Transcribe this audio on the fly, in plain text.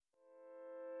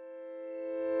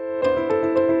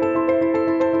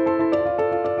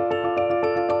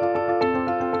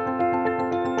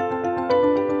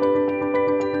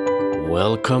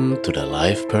Welcome to the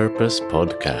Life Purpose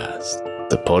Podcast,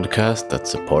 the podcast that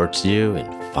supports you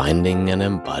in finding and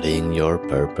embodying your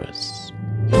purpose.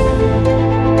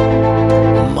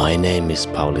 My name is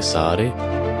Pauli Sari,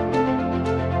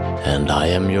 and I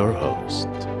am your host.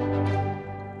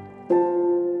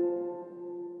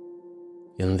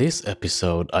 In this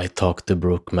episode, I talk to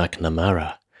Brooke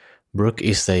McNamara. Brooke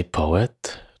is a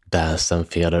poet, dance and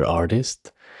theater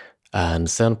artist, and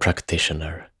Zen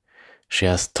practitioner. She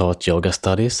has taught yoga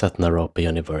studies at Naropa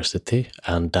University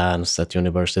and dance at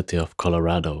University of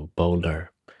Colorado,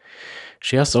 Boulder.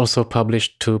 She has also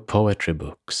published 2 poetry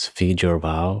books, Feed Your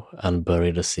Vow and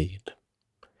Bury the Seed.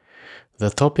 The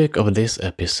topic of this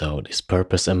episode is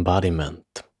purpose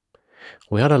embodiment.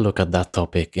 We had a look at that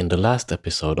topic in the last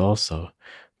episode also,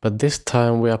 but this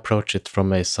time we approach it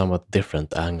from a somewhat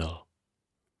different angle.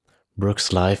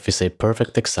 Brooke's life is a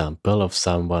perfect example of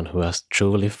someone who has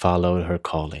truly followed her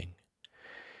calling.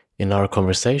 In our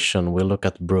conversation, we look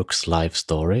at Brooke's life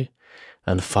story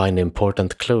and find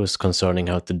important clues concerning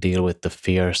how to deal with the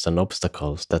fears and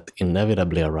obstacles that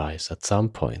inevitably arise at some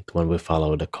point when we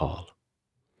follow the call.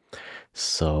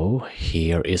 So,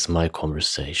 here is my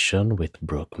conversation with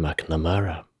Brooke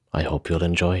McNamara. I hope you'll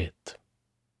enjoy it.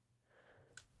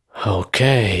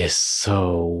 Okay,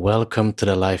 so welcome to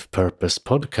the Life Purpose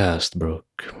Podcast,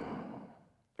 Brooke.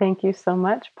 Thank you so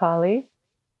much, Polly.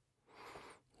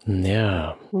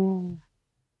 Yeah.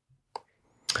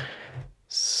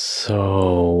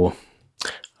 So,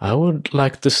 I would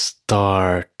like to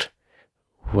start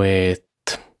with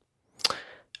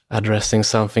addressing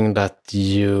something that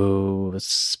you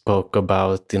spoke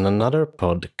about in another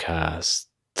podcast,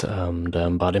 the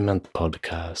Embodiment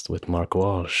Podcast with Mark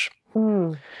Walsh.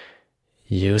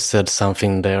 You said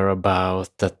something there about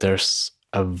that there's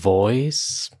a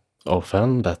voice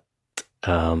often that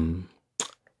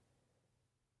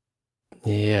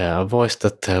a voice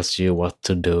that tells you what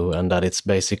to do, and that it's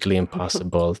basically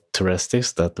impossible to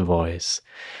resist that voice.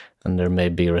 And there may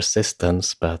be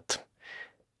resistance, but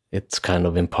it's kind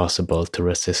of impossible to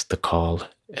resist the call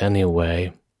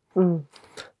anyway.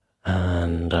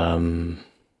 And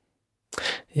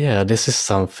this is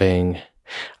something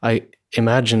I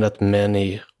imagine that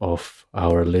many of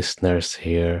our listeners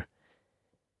here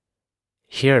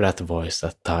hear that voice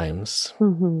at times,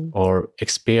 or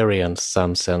experience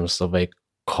some sense of a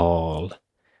call,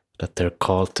 that they're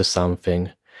called to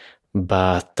something,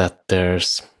 but that the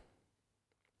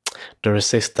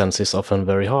resistance is often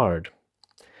very hard.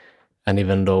 And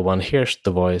even though one hears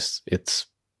the voice, it's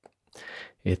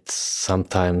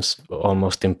sometimes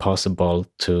almost impossible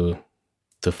to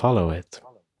follow it.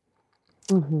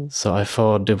 So I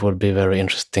thought it would be very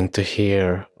interesting to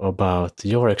hear about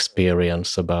your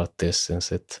experience about this,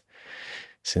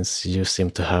 since you seem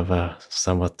to have a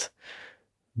somewhat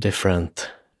different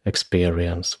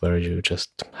experience where you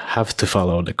just have to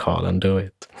follow the call and do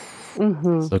it.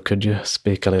 So could you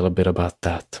speak a little bit about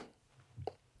that?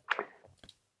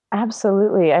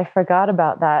 Absolutely. I forgot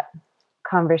about that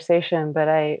conversation, but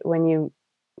when you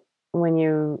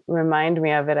remind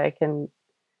me of it,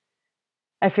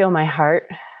 I feel my heart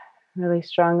really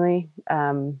strongly,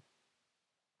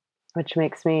 which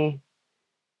makes me,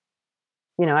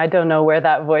 I don't know where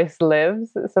that voice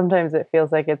lives. Sometimes it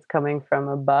feels like it's coming from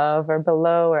above or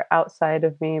below or outside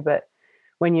of me. But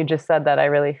when you just said that, I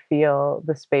really feel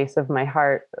the space of my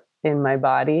heart in my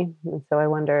body. And so I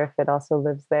wonder if it also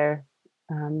lives there.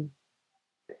 And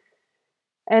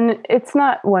it's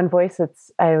not one voice.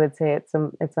 I would say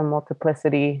it's a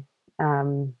multiplicity.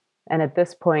 And at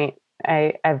this point,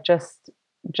 I've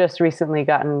just recently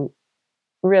gotten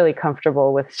really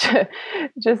comfortable with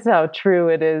just how true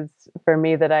it is for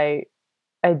me that I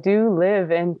do live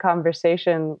in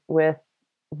conversation with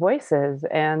voices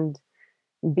and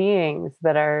beings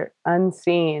that are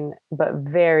unseen but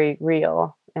very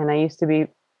real. And I used to be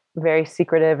very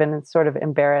secretive and sort of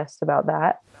embarrassed about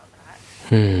that,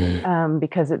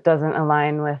 because it doesn't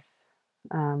align with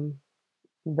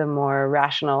the more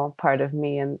rational part of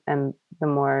me, and the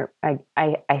more I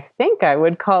think I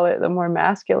would call it the more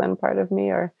masculine part of me,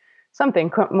 or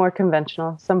something more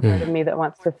conventional, some part of me that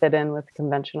wants to fit in with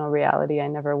conventional reality. I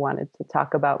never wanted to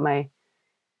talk about my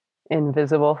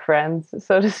invisible friends,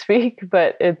 so to speak,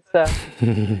 but it's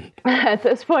at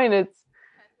this point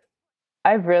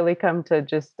I've really come to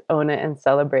just own it and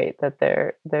celebrate that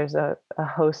there's a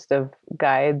host of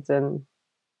guides and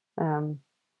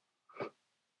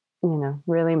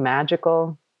really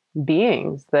magical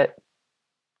beings that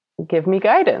give me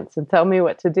guidance and tell me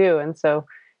what to do. And so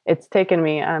it's taken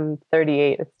me, I'm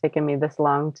 38, it's taken me this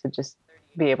long to just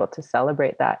be able to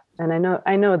celebrate that. And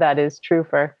I know that is true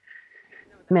for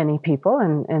many people,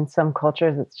 and in some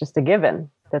cultures it's just a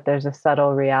given that there's a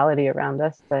subtle reality around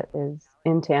us that is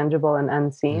intangible and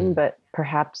unseen, Mm. but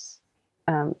perhaps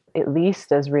at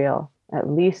least as real,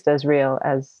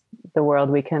 as the world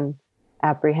we can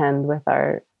apprehend with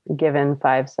our given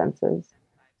five senses.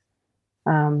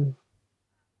 Um,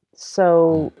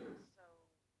 so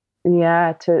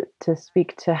yeah, to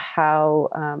speak to how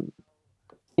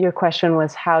your question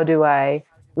was, how do I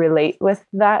relate with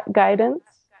that guidance,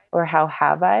 or how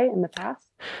have I in the past?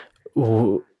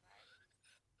 Ooh,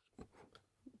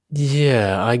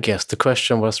 yeah, I guess the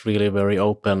question was really very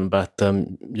open, but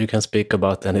you can speak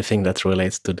about anything that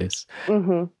relates to this.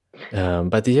 Mm-hmm.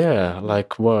 But yeah,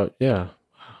 like what? Yeah.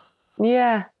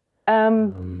 Yeah.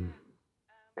 Um, Um,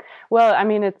 well, I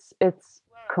mean, it's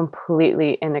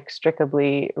completely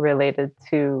inextricably related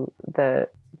to the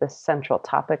central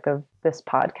topic of this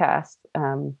podcast,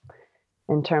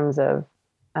 in terms of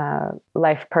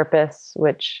life purpose,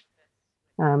 which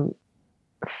um,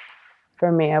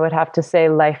 for me, I would have to say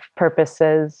life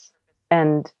purposes.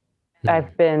 And mm,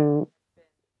 I've been,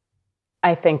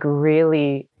 I think,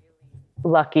 really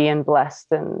lucky and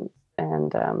blessed, and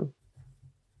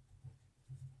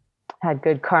had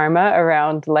good karma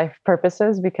around life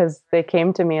purposes, because they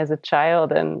came to me as a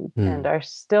child, and mm, are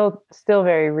still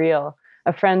very real.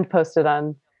 A friend posted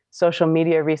on social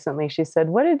media recently. She said,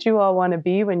 "What did you all want to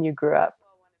be when you grew up,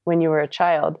 when you were a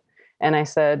child?" And I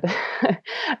said,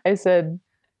 I said,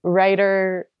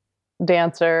 writer,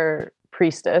 dancer,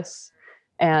 priestess.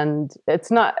 And it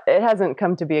hasn't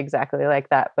come to be exactly like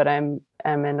that, but I'm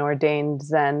an ordained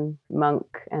Zen monk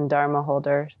and Dharma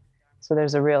holder. So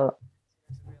there's a real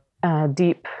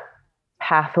deep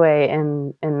pathway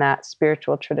in that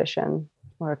spiritual tradition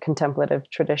or contemplative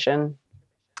tradition.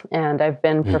 And I've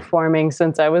been mm, performing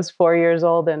since I was 4 years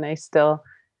old, and I still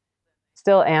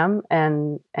am.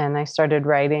 And I started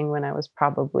writing poetry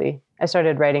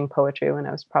when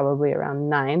I was probably around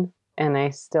 9, and I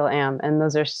still am. And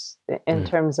those are, in mm,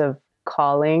 terms of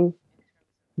calling,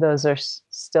 those are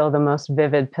still the most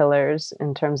vivid pillars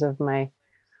in terms of my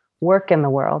work in the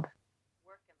world.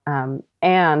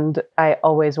 And I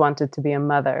always wanted to be a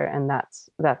mother, and that's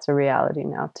a reality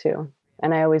now too.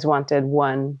 And I always wanted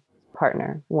one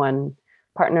partner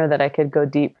that I could go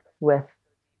deep with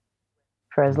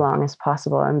for as mm. long as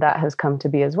possible, and that has come to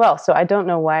be as well. So I don't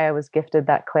know why I was gifted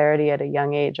that clarity at a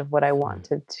young age of what I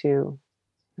wanted to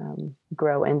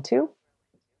grow into,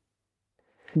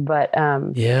 but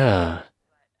Yeah.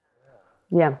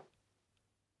 yeah,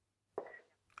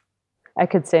 I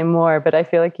could say more, but I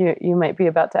feel like you might be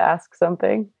about to ask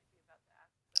something.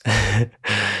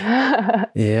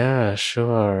 Yeah,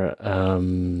 sure.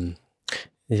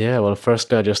 Yeah, well,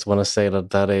 firstly, I just want to say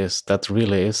that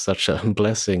really is such a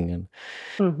blessing, and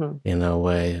Hmm. in a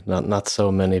way, not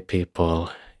so many people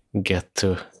get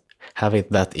to have it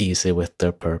that easy with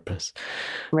their purpose.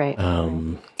 Right,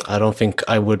 right. I don't think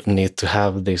I would need to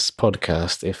have this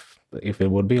podcast if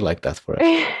it would be like that for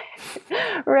everyone.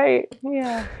 Right,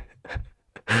 yeah.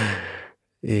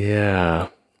 Yeah,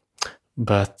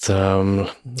 but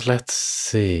let's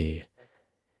see.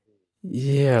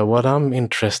 Yeah, what I'm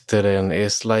interested in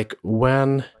is like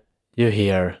when you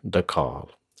hear the call,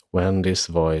 when this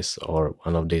voice or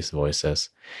one of these voices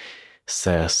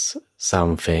says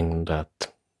something that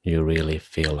you really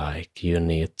feel like you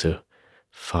need to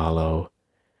follow,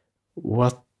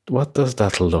 what does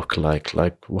that look like?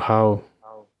 Like how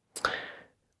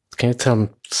can you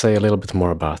say a little bit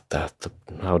more about that,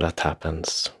 how that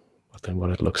happens, what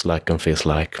it looks like and feels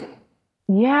like?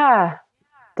 Yeah,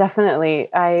 definitely.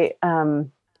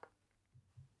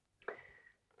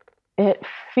 It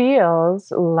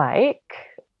feels like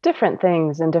different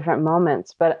things in different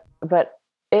moments, but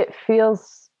it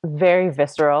feels very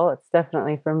visceral. It's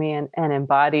definitely for me an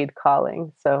embodied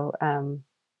calling. So and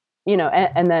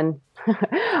then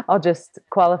I'll just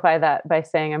qualify that by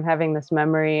saying I'm having this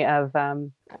memory of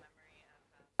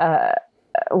uh,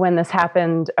 when this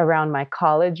happened around my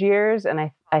college years, and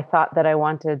I thought that I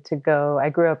wanted to go. I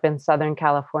grew up in Southern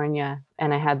California,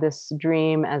 and I had this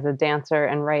dream as a dancer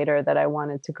and writer that I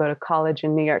wanted to go to college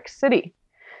in New York City.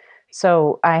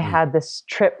 So I Mm, had this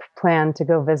trip planned to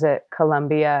go visit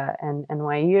Columbia and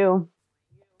NYU.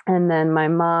 And then my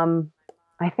mom,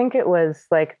 I think it was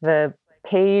like the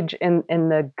page in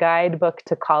the guidebook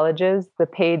to colleges, the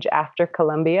page after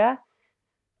Columbia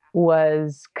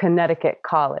was Connecticut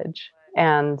College.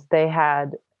 And they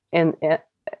had in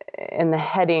the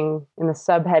heading, in the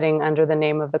subheading under the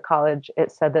name of the college,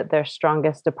 it said that their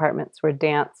strongest departments were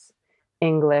dance,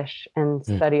 English, and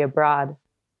mm, study abroad,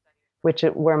 which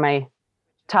were my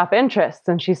top interests.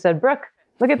 And she said, "Brooke,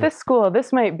 look at mm, this school.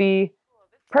 This might be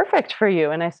perfect for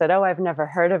you. And I said, oh, I've never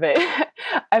heard of it.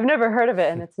 I've never heard of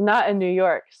it. And it's not in New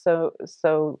York.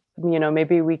 So,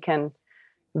 maybe we can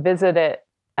visit it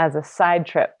as a side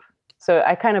trip. So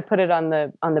I kind of put it on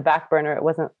the back burner.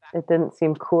 It didn't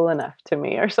seem cool enough to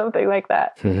me or something like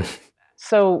that.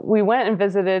 So we went and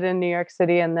visited in New York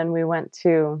City, and then we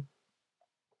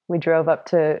drove up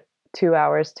to 2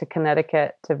 hours to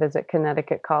Connecticut to visit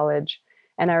Connecticut College.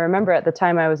 And I remember at the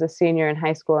time I was a senior in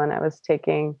high school and I was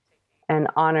taking an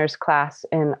honors class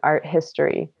in art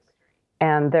history.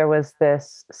 And there was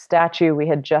this statue we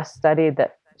had just studied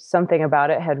that something about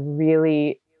it had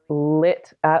really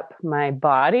lit up my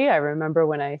body. I remember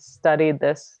when I studied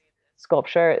this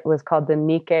sculpture, it was called the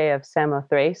Nike of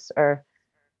Samothrace, or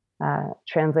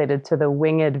translated to the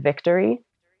Winged Victory.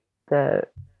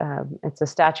 It's a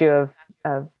statue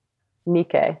of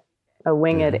Nike, a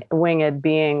winged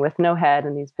being with no head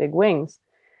and these big wings.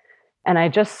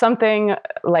 And something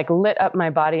like lit up my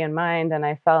body and mind, and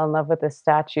I fell in love with this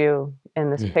statue in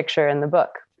this picture in the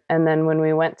book. And then when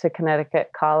we went to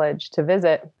Connecticut College to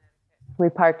visit, we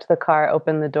parked the car,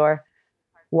 opened the door,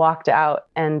 walked out,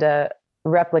 and a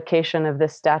replication of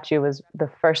this statue was the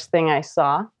first thing I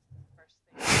saw.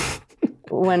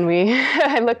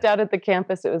 I looked out at the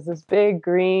campus, it was this big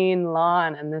green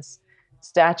lawn and this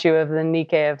statue of the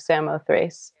Nike of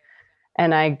Samothrace.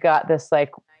 And I got this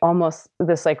almost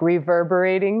this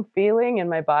reverberating feeling in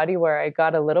my body where I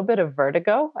got a little bit of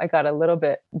vertigo. I got a little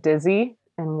bit dizzy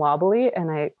and wobbly,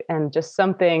 and just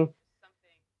something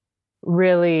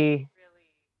really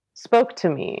spoke to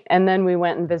me. And then we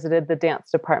went and visited the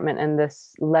dance department, and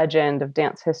this legend of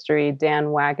dance history,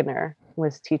 Dan Wagner,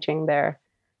 was teaching there.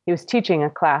 He was teaching a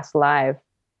class live,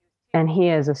 and he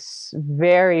is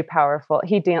very powerful.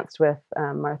 He danced with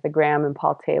Martha Graham and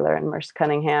Paul Taylor and Merce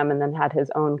Cunningham, and then had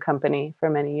his own company for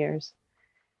many years.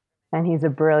 And he's a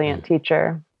brilliant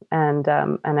teacher. And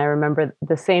I remember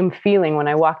the same feeling when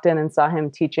I walked in and saw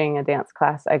him teaching a dance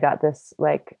class. I got this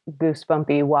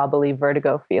goosebumpy, wobbly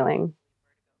vertigo feeling.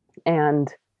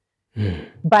 And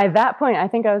by that point, I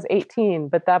think I was 18,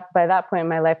 but by that point in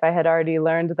my life, I had already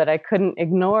learned that I couldn't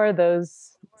ignore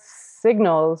those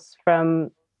signals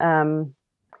from, in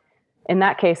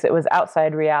that case, it was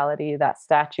outside reality, that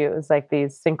statue. It was like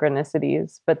these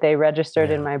synchronicities, but they registered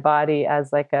in my body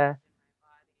as like a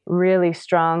really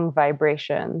strong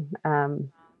vibration.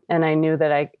 And I knew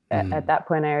that at that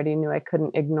point, I already knew I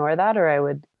couldn't ignore that, or I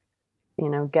would,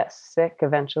 get sick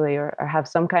eventually, or have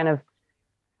some kind of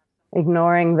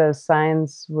ignoring those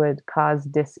signs would cause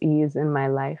dis-ease in my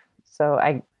life.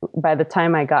 So by the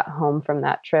time I got home from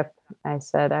that trip, I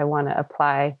said, I want to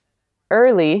apply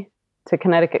early to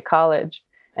Connecticut College.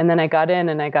 And then I got in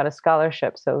and I got a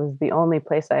scholarship. So it was the only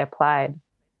place I applied.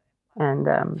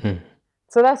 And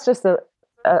so that's just a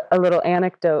little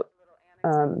anecdote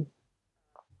for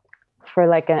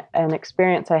an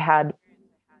experience I had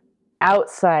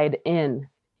outside in,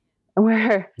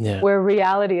 where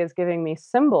reality is giving me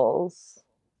symbols,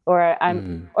 or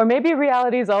maybe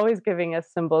reality is always giving us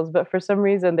symbols, but for some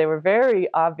reason they were very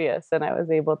obvious and I was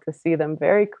able to see them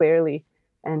very clearly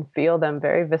and feel them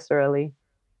very viscerally.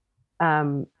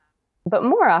 But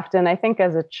more often, I think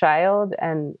as a child,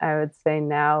 and I would say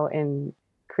now in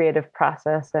creative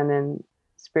process and in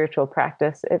spiritual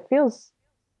practice, it feels,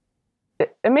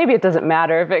 maybe it doesn't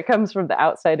matter if it comes from the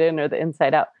outside in or the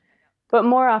inside out, but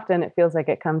more often it feels like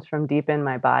it comes from deep in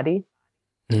my body.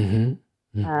 And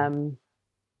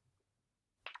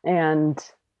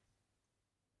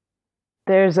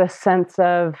there's a sense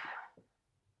of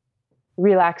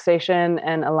relaxation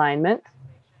and alignment,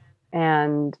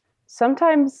 and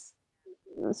sometimes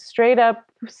straight up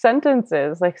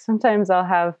sentences. Like sometimes I'll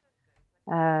have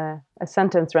a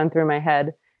sentence run through my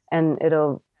head and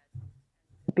it'll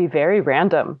be very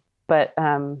random, but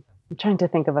I'm trying to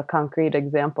think of a concrete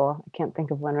example. I can't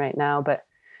think of one right now, but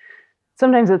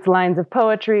sometimes it's lines of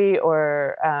poetry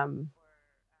or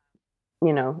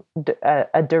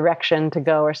a direction to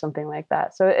go or something like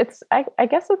that. So I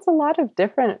guess it's a lot of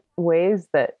different ways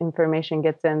that information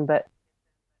gets in, but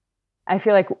I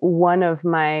feel like one of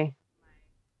my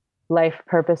life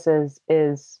purposes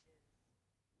is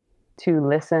to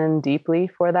listen deeply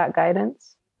for that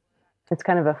guidance. It's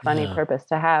kind of a funny purpose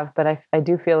to have, but I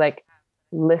do feel like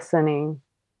listening,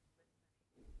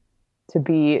 to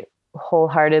be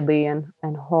wholeheartedly and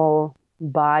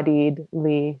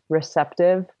whole-bodiedly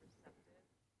receptive,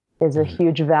 is a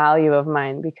huge value of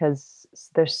mine, because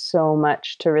there's so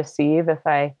much to receive if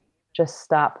I just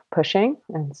stop pushing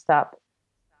and stop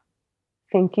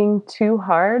thinking too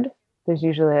hard. There's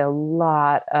usually a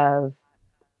lot of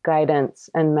guidance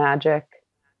and magic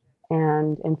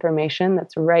and information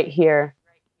that's right here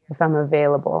if I'm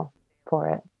available for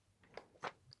it.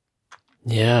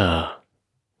 Yeah.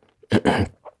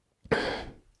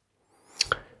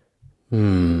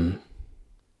 Hmm.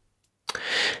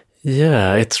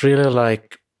 Yeah, it's really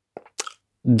like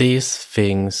these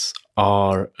things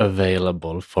are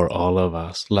available for all of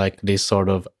us. Like these sort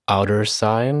of outer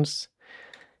signs,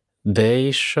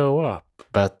 they show up,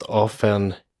 but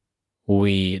often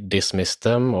we dismiss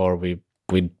them or we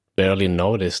barely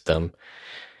notice them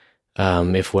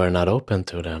if we're not open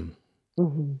to them.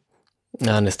 Mm-hmm.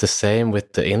 And it's the same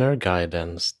with the inner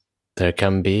guidance. There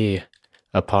can be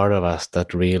a part of us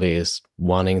that really is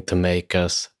wanting to make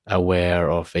us aware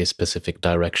of a specific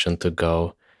direction to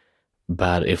go.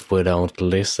 But if we don't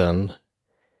listen,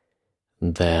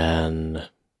 then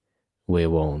we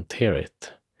won't hear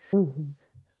it.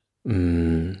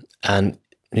 Mm-hmm. And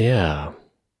yeah.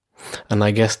 And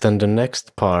I guess then the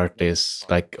next part is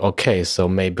like, okay, so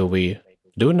maybe we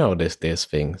do notice these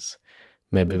things.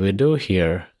 Maybe we do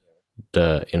hear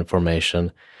the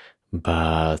information,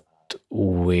 but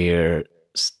we're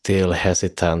still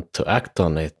hesitant to act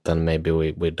on it. And maybe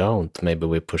we don't. Maybe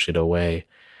we push it away.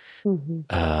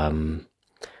 Mm-hmm.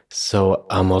 So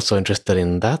I'm also interested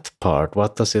in that part.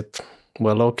 What does it?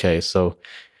 Well, okay. So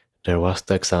there was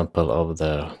the example of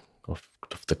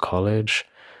the college.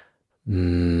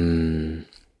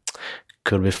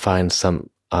 Could we find some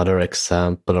other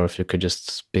example, or if you could just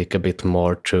speak a bit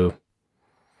more to?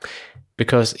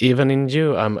 Because even in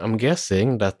you, I'm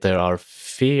guessing that there are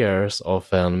fears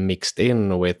often mixed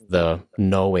in with the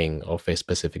knowing of a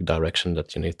specific direction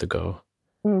that you need to go.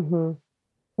 Mm-hmm.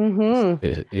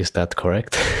 Mm-hmm. Is that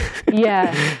correct?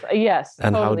 Yes, yes,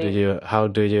 And totally. how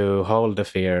do you hold the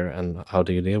fear, and how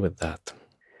do you deal with that?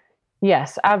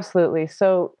 Yes, absolutely.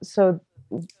 So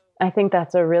I think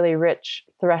that's a really rich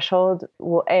threshold.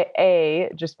 Well,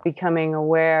 just becoming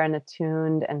aware and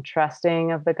attuned and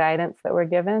trusting of the guidance that we're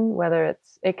given, whether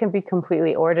it can be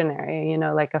completely ordinary,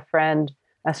 like a friend,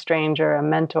 a stranger, a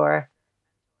mentor,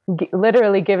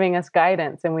 literally giving us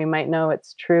guidance, and we might know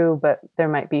it's true, but there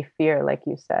might be fear, like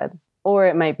you said, or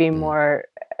it might be Mm, more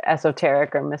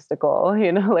esoteric or mystical,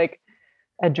 like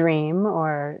a dream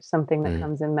or something that mm,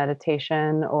 comes in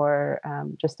meditation, or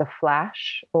just a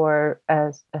flash, or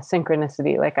a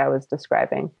synchronicity like I was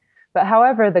describing. But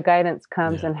however the guidance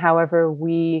comes, yeah. and however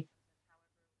we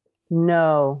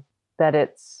know that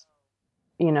it's,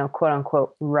 quote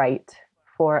unquote, right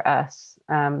for us,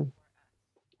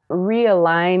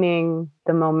 realigning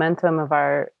the momentum of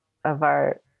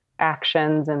our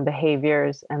actions and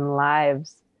behaviors and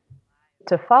lives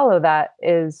to follow that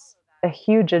is a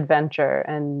huge adventure,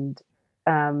 and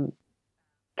um,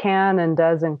 can and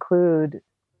does include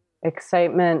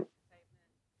excitement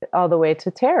all the way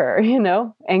to terror,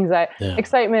 Yeah.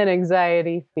 excitement,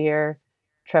 anxiety, fear,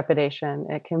 trepidation.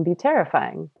 It can be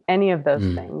terrifying, any of those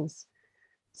Mm, things.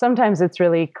 Sometimes it's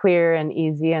really clear and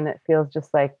easy, and it feels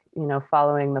just like,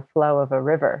 following the flow of a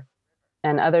river.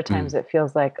 And other times mm, it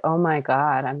feels like, oh my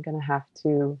God, I'm going to have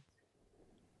to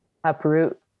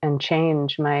uproot and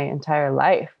change my entire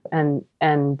life. And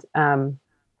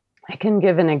I can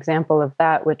give an example of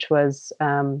that, which was,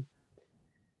 well,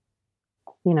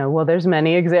 there's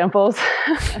many examples,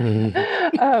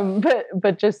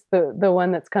 but just the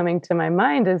one that's coming to my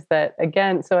mind is that,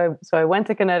 again. So I went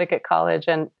to Connecticut College,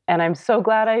 and I'm so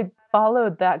glad I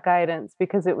followed that guidance,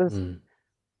 because it was mm,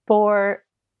 4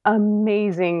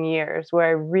 amazing years where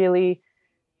I really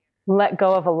let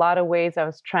go of a lot of ways I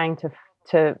was trying to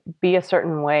be a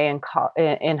certain way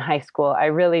in high school. I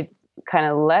really kind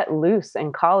of let loose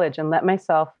in college and let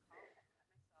myself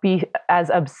be as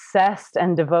obsessed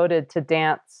and devoted to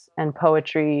dance and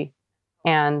poetry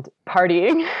and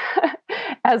partying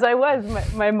as I was.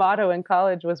 My motto in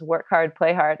college was work hard,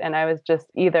 play hard. And I was just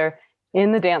either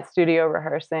in the dance studio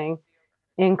rehearsing,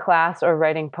 in class, or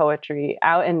writing poetry,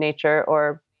 out in nature,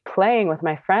 or playing with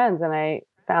my friends. And I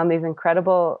found these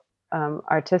incredible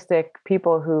artistic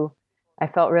people who I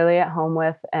felt really at home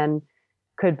with, and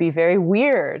could be very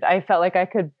weird. I felt like I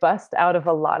could bust out of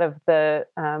a lot of the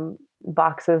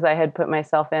boxes I had put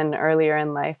myself in earlier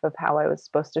in life of how I was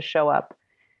supposed to show up.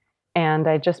 And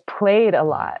I just played a mm,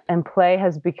 lot. And play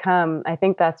has become, I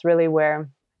think that's really where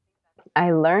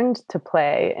I learned to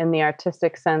play in the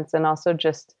artistic sense, and also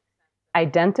just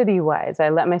identity wise. I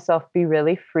let myself be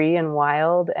really free and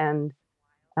wild. Um,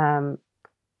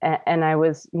 and I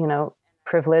was,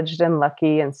 privileged and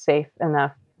lucky and safe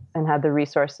enough, and had the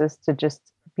resources to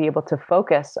just be able to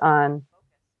focus on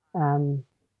um,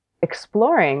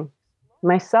 exploring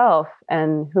myself,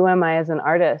 and who am I as an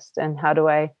artist, and how do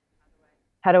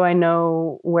I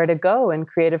know where to go in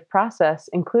creative process,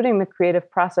 including the creative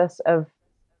process of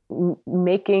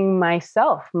making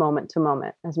myself moment to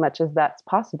moment as much as that's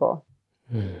possible,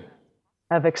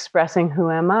 of expressing who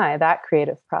am I, that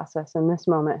creative process in this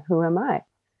moment, who am I?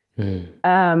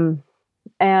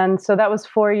 And so that was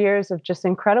 4 years of just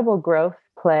incredible growth,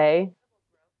 play,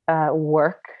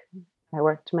 work. I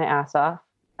worked my ass off,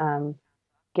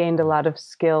 gained a lot of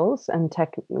skills and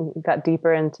got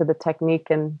deeper into the technique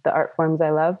and the art forms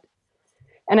I loved.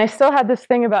 And I still had this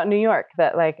thing about New York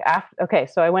that like,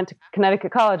 so I went to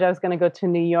Connecticut College. I was going to go to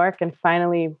New York and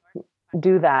finally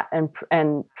do that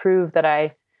and prove that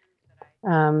I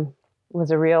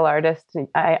was a real artist.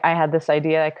 I had this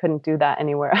idea I couldn't do that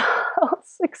anywhere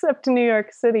else except New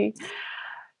York City.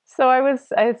 So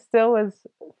I still was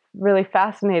really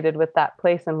fascinated with that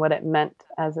place and what it meant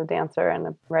as a dancer and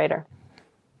a writer.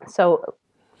 So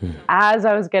as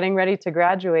I was getting ready to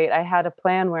graduate, I had a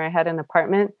plan where I had an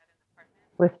apartment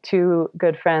with 2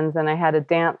 good friends, and I had a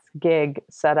dance gig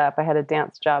set up. I had a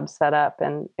dance job set up,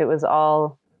 and it was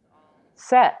all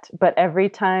set. But every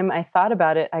time I thought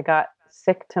about it, I got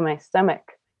sick to my stomach.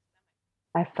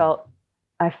 I felt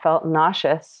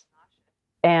nauseous.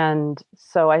 And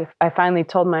so I finally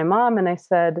told my mom, and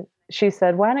she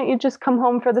said, why don't you just come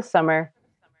home for the summer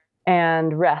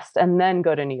and rest and then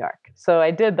go to New York? So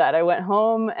I did that. I went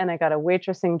home and I got a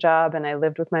waitressing job, and I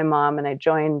lived with my mom, and I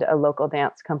joined a local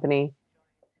dance company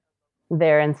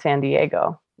there in San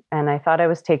Diego. And I thought I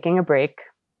was taking a break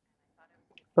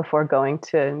before going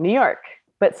to New York.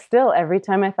 But still, every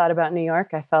time I thought about New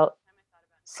York, I felt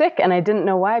sick, and I didn't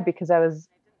know why, because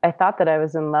I thought that I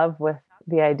was in love with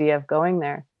the idea of going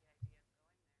there.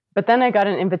 But then I got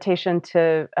an invitation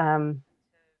to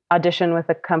audition with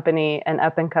a company, an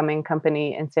up-and-coming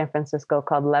company in San Francisco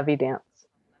called Levy Dance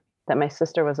that my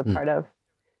sister was a part of.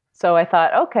 So I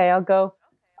thought, okay, I'll go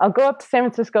up to San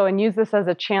Francisco and use this as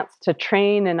a chance to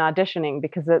train in auditioning,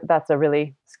 because that's a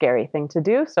really scary thing to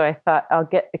do. So I thought I'll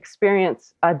get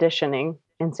experience auditioning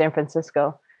in San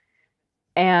Francisco.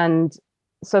 And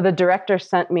so the director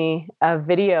sent me a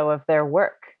video of their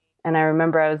work. And I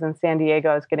remember I was in San Diego,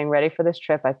 I was getting ready for this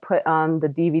trip. I put on the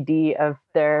DVD of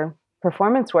their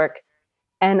performance work.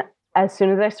 And as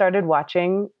soon as I started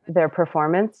watching their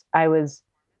performance, I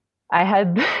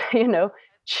had,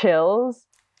 chills,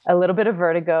 a little bit of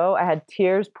vertigo. I had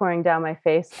tears pouring down my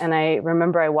face. And I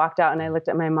remember I walked out and I looked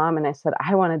at my mom and I said,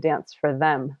 I want to dance for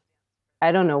them.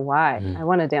 I don't know why. I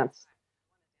want to dance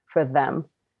for them.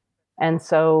 And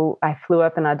so I flew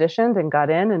up and auditioned and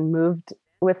got in and moved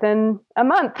within a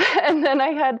month. And then I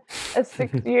had a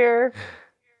 6-year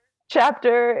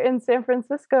chapter in San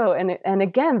Francisco. And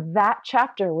again, that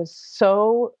chapter was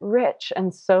so rich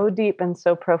and so deep and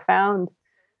so profound,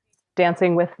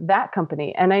 dancing with that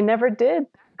company. And I never did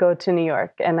go to New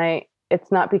York. And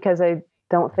it's not because I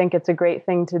don't think it's a great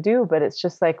thing to do, but it's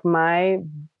just like my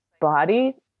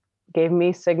body gave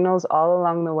me signals all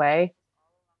along the way.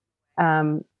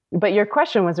 But your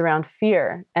question was around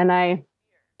fear. And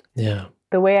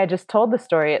the way I just told the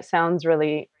story, it sounds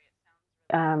really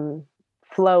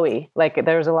flowy, like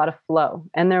there's a lot of flow.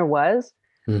 And there was.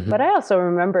 But I also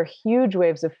remember huge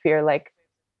waves of fear, like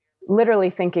literally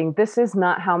thinking, this is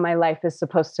not how my life is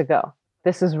supposed to go.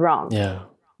 This is wrong. Yeah.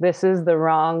 This is the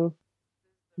wrong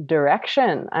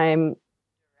direction.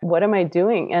 What am I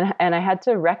doing? And I had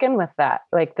to reckon with that.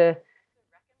 Like the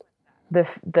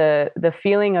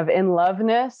feeling of in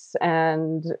loveness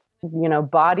and,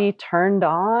 body turned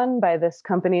on by this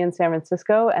company in San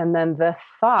Francisco. And then the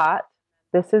thought,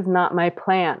 this is not my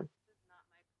plan.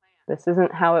 This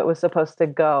isn't how it was supposed to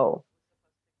go,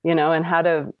 and how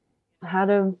to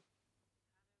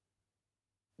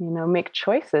make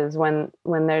choices when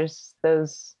there's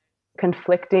those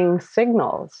conflicting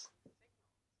signals.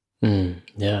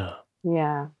 Yeah.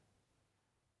 Yeah.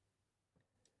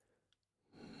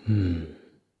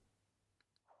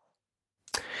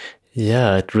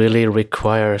 Yeah, it really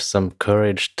requires some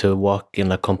courage to walk in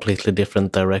a completely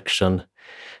different direction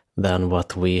than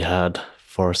what we had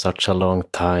for such a long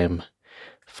time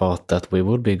thought that we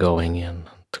would be going in,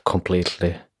 to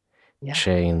completely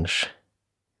change.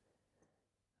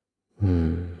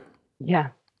 Yeah.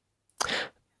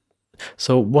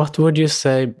 So what would you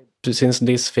say, since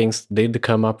these things did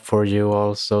come up for you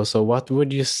also, so what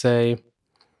would you say,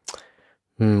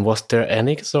 was there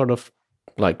any sort of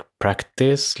like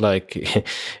practice, like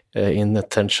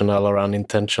intentional or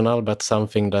unintentional, but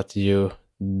something that you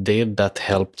did that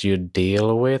helped you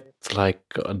deal with like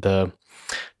the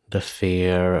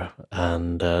fear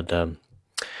and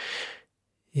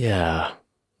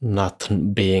not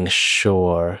being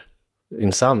sure?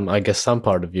 I guess some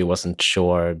part of you wasn't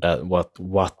sure that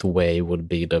what way would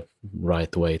be the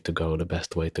right way to go, the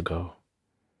best way to go.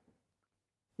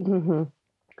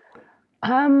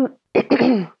 Um,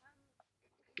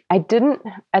 I didn't,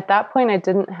 at that point, I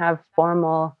didn't have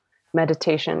formal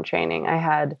meditation training. I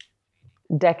had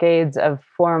decades of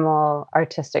formal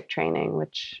artistic training,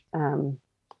 which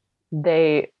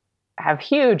they have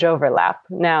huge overlap.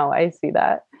 Now I see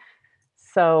that.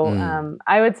 So Mm.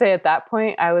 I would say at that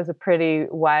point, I was a pretty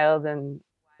wild and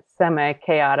semi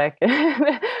chaotic,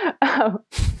 a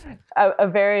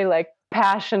very like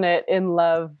passionate, in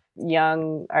love,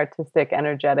 young, artistic,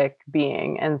 energetic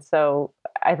being. And so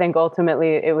I think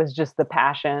ultimately it was just the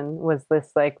passion was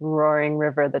this like roaring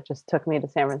river that just took me to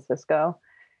San Francisco.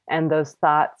 And those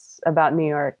thoughts about New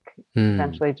York Mm.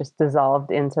 eventually just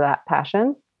dissolved into that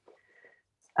passion,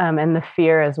 and the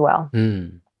fear as well.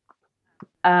 Mm.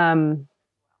 Um,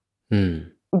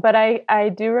 Mm. but I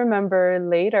do remember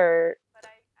later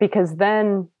because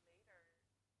then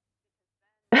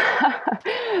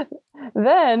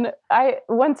then I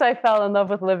once I fell in love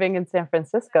with living in San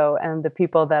Francisco and the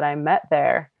people that I met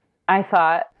there, I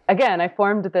thought again I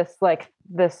formed this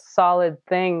solid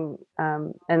thing,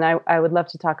 and I would love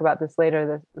to talk about this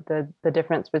later, the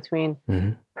difference between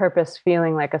Mm. purpose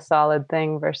feeling like a solid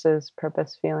thing versus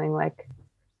purpose feeling like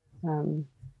um,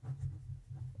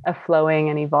 a flowing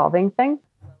and evolving thing.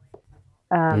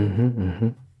 Um, Mhm,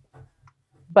 mhm.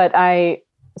 but I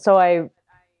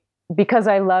because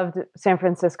I loved San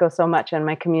Francisco so much and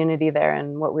my community there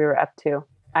and what we were up to,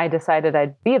 I decided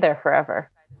I'd be there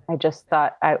forever. I just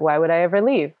thought, why would I ever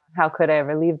leave? How could I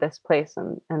ever leave this place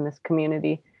and this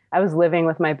community? I was living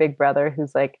with my big brother,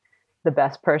 who's like the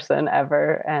best person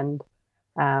ever,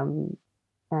 um,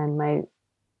 and my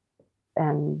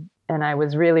and I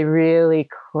was really, really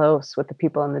close with the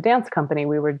people in the dance company.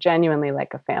 We were genuinely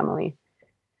like a family.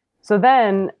 So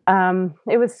then,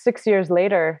 it was 6 years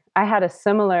later. I had a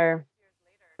similar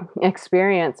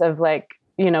experience of like,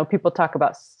 people talk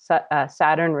about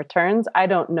Saturn returns. I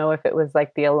don't know if it was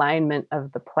like the alignment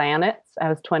of the planets. I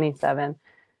was 27,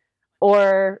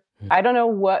 or Mm. I don't know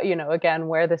what, again,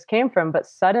 where this came from, but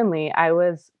suddenly I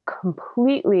was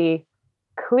completely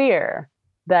clear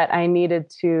that I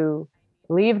needed to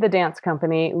leave the dance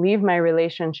company, leave my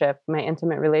relationship, my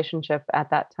intimate relationship at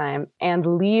that time,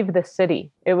 and leave the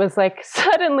city. It was like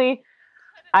suddenly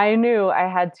I knew I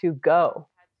had to go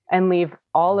and leave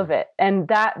all of Mm. it. And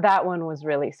that one was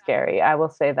really scary. I will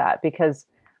say that because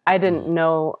I didn't Mm.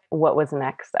 know what was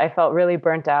next. I felt really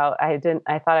burnt out. I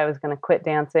thought I was going to quit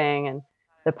dancing, and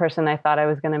the person I thought I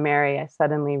was going to marry, I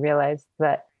suddenly realized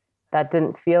that that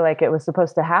didn't feel like it was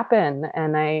supposed to happen.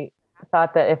 And I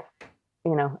thought that if,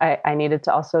 I needed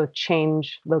to also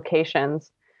change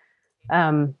locations.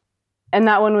 Um, and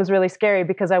that one was really scary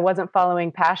because I wasn't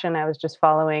following passion. I was just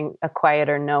following a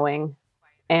quieter knowing.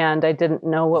 And I didn't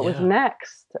know what was Yeah.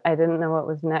 next. I didn't know what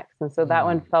was next. And so that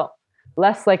one Mm. felt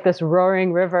less like this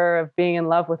roaring river of being in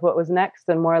love with what was next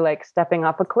and more like stepping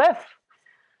off a cliff.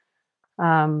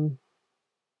 Um,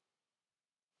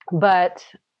 but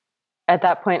at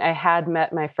that point, I had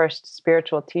met my first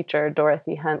spiritual teacher,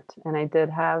 Dorothy Hunt, and I did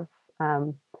have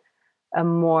um, a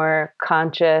more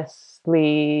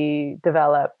consciously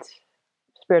developed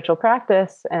spiritual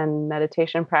practice and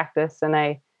meditation practice. And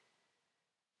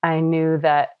I knew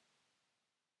that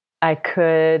I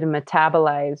could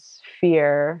metabolize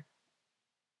fear.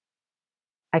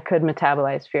 I could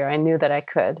metabolize fear. I knew that I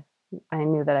could. I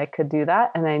knew that I could do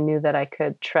that. And I knew that I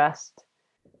could trust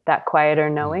that quieter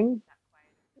Mm. knowing.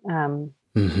 Um,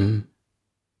 Mhm.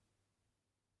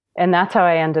 and that's how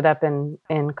I ended up in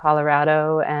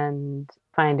Colorado and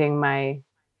finding my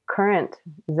current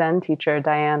Zen teacher,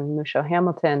 Diane Musho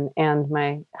Hamilton, and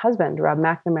my husband, Rob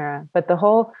McNamara. But the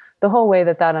whole way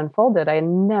that unfolded, I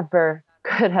never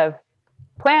could have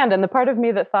planned. And the part of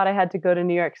me that thought I had to go to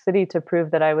New York City to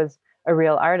prove that I was a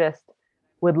real artist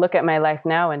would look at my life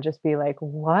now and just be like,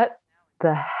 what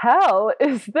the hell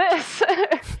is this?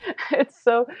 It's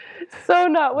so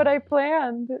not what I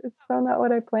planned. It's so not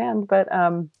what I planned. But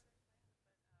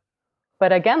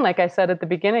again, like I said at the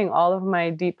beginning, all of my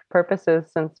deep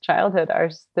purposes since childhood are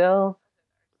still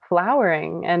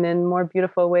flowering and in more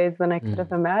beautiful ways than I could have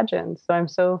Mm. imagined. So I'm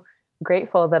so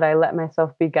grateful that I let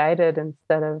myself be guided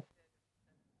instead of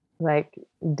like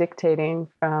dictating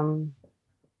from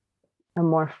a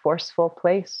more forceful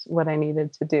place what I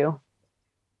needed to do.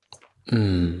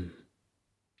 Mm.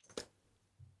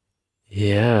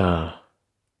 Yeah.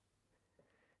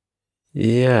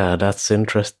 Yeah, that's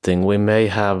interesting. We may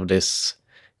have this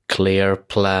clear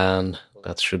plan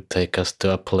that should take us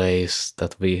to a place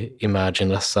that we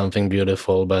imagine as something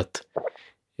beautiful, but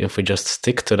if we just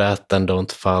stick to that and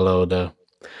don't follow the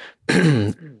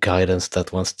guidance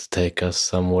that wants to take us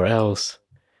somewhere else,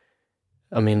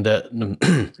 I mean,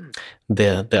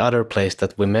 the other place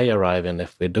that we may arrive in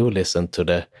if we do listen to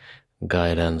the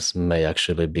guidance may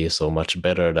actually be so much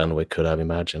better than we could have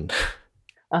imagined.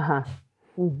 Uh-huh.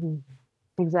 Hmm.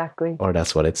 Exactly. Or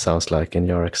that's what it sounds like in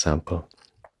your example.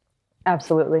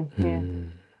 Absolutely. Yeah.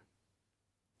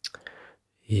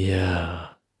 Yeah.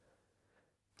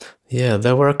 Yeah,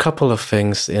 there were a couple of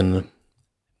things in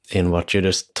what you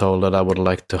just told that I would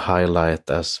like to highlight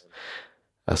as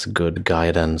good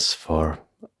guidance for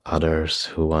others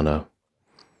who want to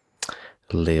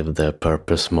live their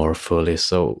purpose more fully.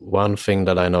 So one thing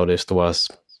that I noticed was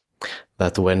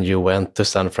that when you went to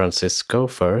San Francisco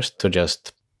first to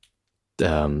just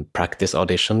practice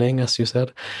auditioning, as you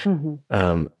said,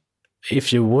 Hmm.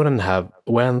 if you wouldn't have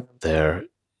went there,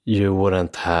 you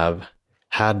wouldn't have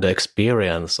had the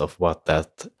experience of what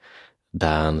that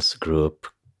dance group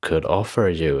could offer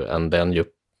you, and then you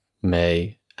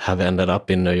may have ended up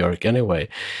in New York anyway,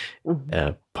 Hmm.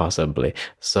 possibly.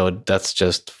 So that's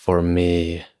just for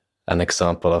me an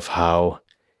example of how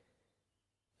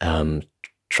um,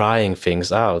 trying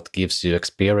things out gives you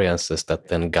experiences that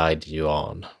then guide you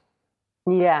on.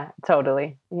 Yeah,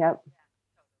 totally. Yep.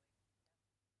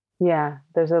 Yeah,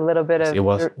 there's a little bit 'Cause of it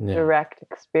was, yeah, direct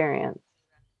experience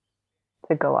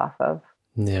to go off of.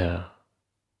 yeah,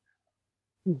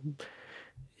 Hmm.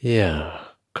 yeah.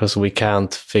 Because we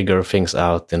can't figure things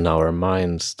out in our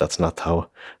minds. That's not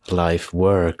how life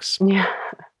works. Yeah,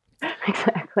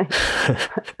 exactly.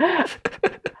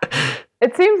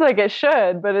 It seems like it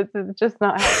should, but it's just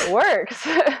not how it works.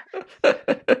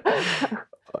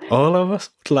 All of us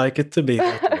would like it to be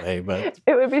that way, but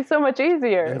It would be so much it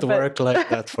easier, didn't but work like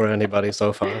that for anybody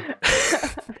so far.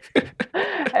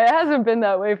 it hasn't been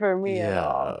that way for me at Yeah,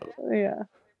 all. Yeah.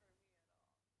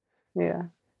 Yeah.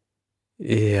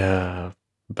 yeah.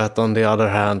 But on the other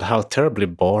hand, how terribly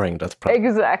boring that probably would be.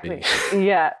 Exactly.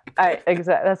 Yeah.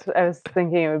 That's what I was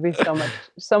thinking. It would be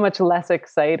so much less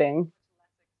exciting.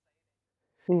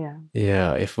 Yeah.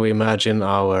 Yeah, if we imagine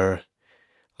our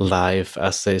life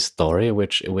as a story,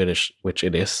 which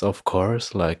it is, of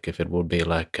course, like if it would be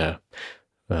like a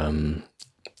um,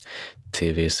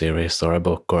 TV series or a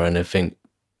book or anything,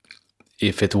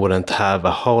 if it wouldn't have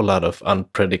a whole lot of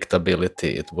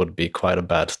unpredictability, it would be quite a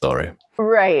bad story.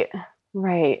 Right.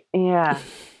 Right. Yeah.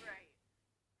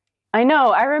 I know.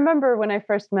 I remember when I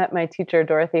first met my teacher,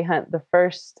 Dorothy Hunt, the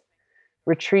first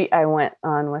retreat I went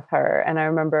on with her. And I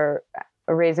remember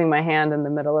raising my hand in the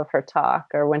middle of her talk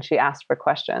or when she asked for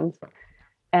questions.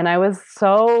 And I was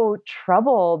so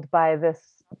troubled by this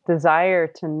desire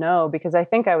to know because I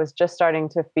think I was just starting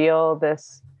to feel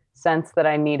this sense that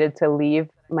I needed to leave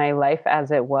my life as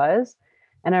it was.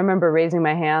 And I remember raising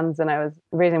my hand and I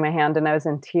was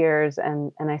in tears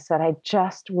and I said, I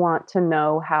just want to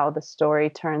know how the story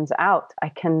turns out. I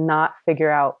cannot figure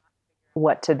out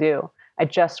what to do. I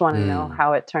just want to know Mm.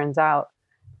 how it turns out.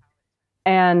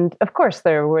 And of course,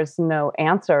 there was no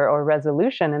answer or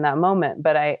resolution in that moment.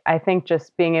 But I think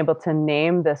just being able to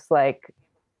name this like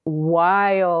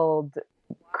wild,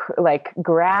 like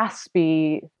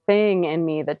graspy thing in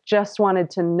me that just wanted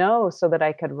to know so that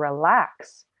I could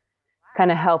relax kind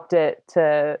of helped it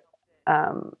to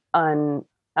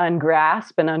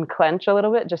ungrasp and unclench a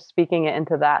little bit, just speaking it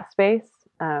into that space.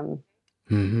 Um,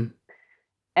 Hmm.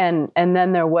 and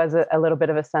then there was a little bit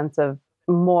of a sense of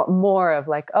more of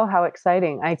like, oh, how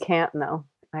exciting. I can't know.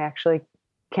 I actually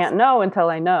can't know until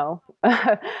I know.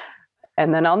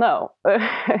 And then I'll know.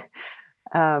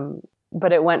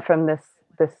 But it went from this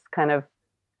kind of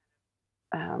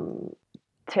um,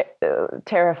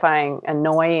 terrifying,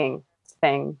 annoying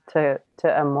thing to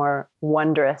a more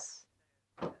wondrous,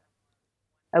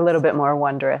 a little bit more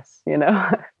wondrous, you know.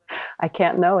 I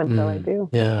can't know until I Mm. do.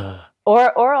 Yeah.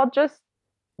 Or I'll just,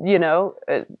 you know,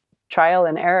 trial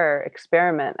and error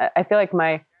experiment. I feel like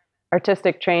my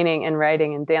artistic training in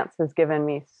writing and dance has given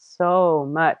me so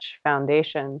much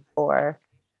foundation for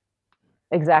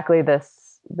exactly this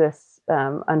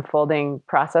unfolding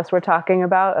process we're talking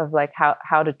about of like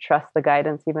how to trust the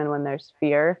guidance even when there's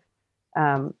fear.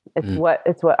 It's Mm.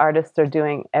 what artists are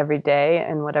doing every day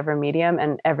in whatever medium,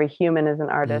 and every human is an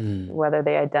artist, Mm. whether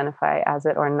they identify as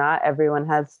it or not. Everyone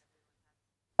has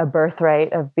a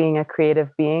birthright of being a creative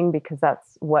being because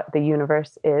that's what the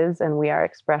universe is, and we are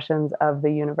expressions of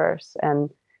the universe.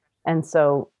 And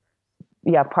so,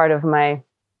 yeah, part of my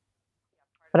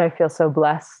what I feel so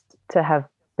blessed to have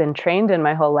been trained in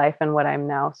my whole life, and what I'm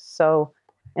now so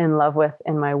in love with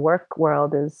in my work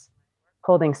world is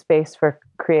holding space for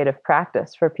creative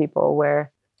practice for people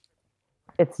where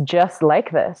it's just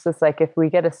like this. It's like if we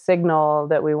get a signal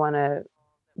that we want to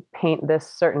paint this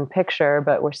certain picture,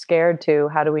 but we're scared to,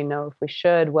 how do we know if we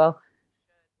should? Well,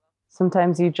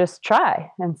 sometimes you just try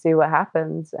and see what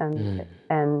happens, mm,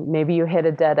 and maybe you hit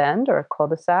a dead end or a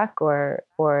cul-de-sac, or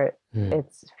mm. it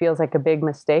feels like a big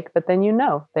mistake, but then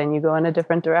then you go in a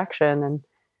different direction,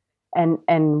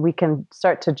 and we can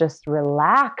start to just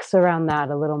relax around that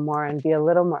a little more and be a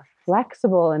little more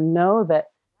flexible and know that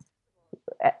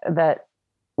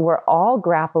we're all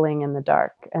grappling in the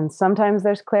dark, and sometimes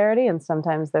there's clarity and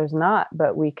sometimes there's not,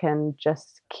 but we can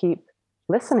just keep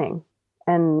listening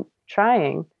and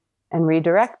trying and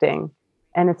redirecting,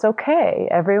 and it's okay.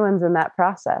 Everyone's in that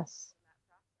process.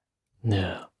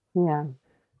 Yeah. Yeah.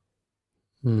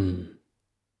 Hmm.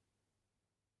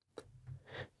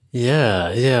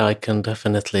 Yeah, I can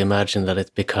definitely imagine that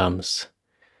it becomes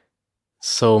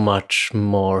so much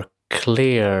more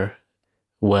clear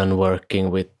when working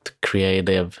with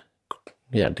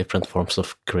different forms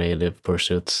of creative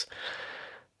pursuits.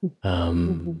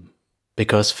 Mm-hmm.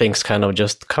 Because things kind of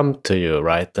just come to you,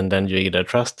 right? And then you either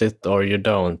trust it or you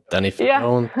don't. And if you Yeah.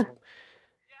 don't,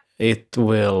 it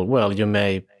will, well, you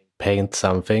may paint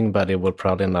something, but it will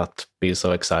probably not be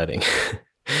so exciting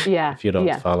Yeah. if you don't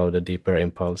Yeah. follow the deeper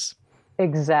impulse.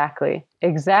 Exactly.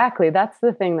 That's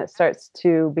the thing that starts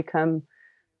to become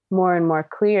more and more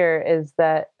clear, is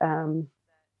that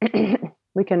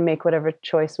we can make whatever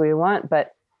choice we want,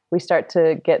 but we start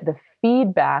to get the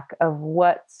feedback of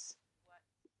what's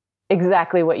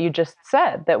exactly what you just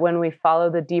said, that when we follow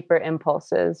the deeper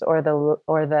impulses, or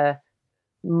the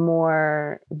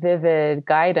more vivid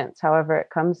guidance, however it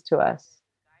comes to us,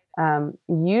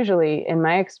 usually in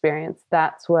my experience,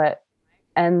 that's what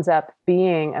ends up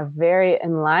being a very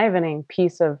enlivening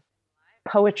piece of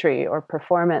poetry or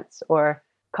performance or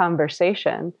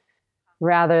conversation,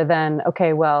 rather than,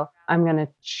 okay, well, I'm going to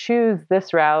choose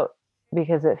this route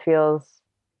because it feels,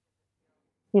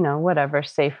 whatever,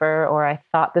 safer, or I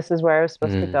thought this is where I was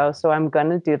supposed to Mm. go, so I'm going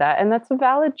to do that. And that's a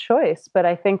valid choice. But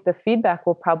I think the feedback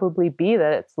will probably be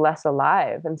that it's less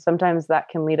alive. And sometimes that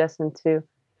can lead us into,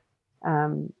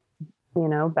 um,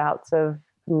 bouts of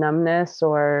numbness,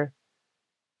 or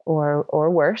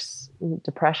worse,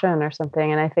 depression or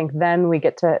something. And I think then we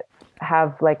get to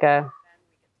have like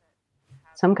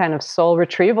some kind of soul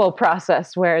retrieval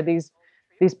process, where these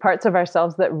parts of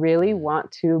ourselves that really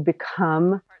want to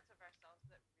become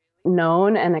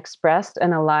known and expressed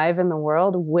and alive in the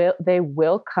world,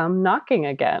 will come knocking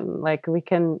again. Like we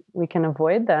can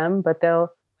avoid them, but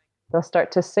they'll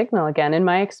start to signal again, in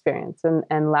my experience,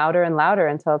 and louder and louder,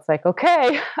 until it's like,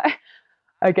 okay,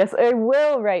 I guess I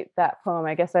will write that poem.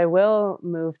 I guess I will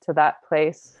move to that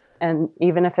place. And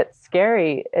even if it's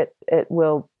scary, it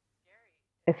will,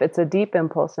 if it's a deep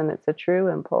impulse and it's a true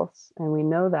impulse, and we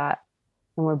know that,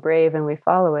 and we're brave and we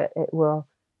follow it, it will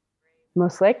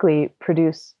most likely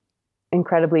produce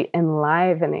incredibly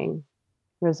enlivening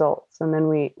results. And then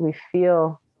we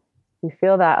feel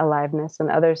that aliveness, and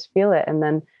others feel it. And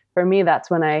then for me, that's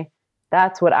what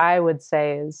I would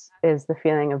say is the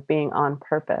feeling of being on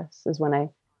purpose, is when I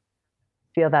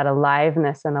feel that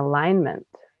aliveness and alignment.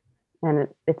 And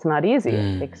it's not easy. It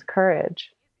Mm. takes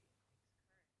courage.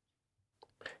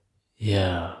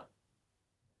 Yeah.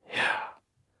 Yeah.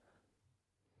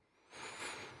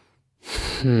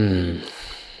 Hmm.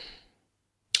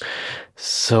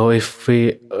 So if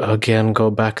we again go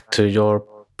back to your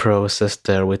process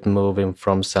there with moving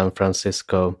from San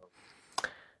Francisco,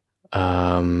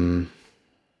 um,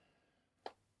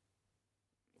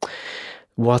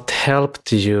 what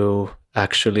helped you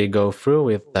actually go through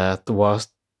with that was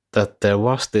that there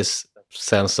was this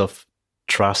sense of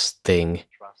trusting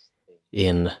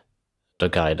in the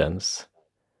guidance,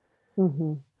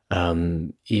 Mm-hmm.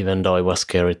 even though it was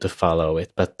scary to follow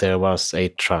it, but there was a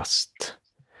trust.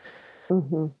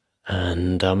 Mm-hmm.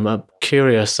 And I'm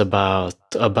curious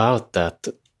about that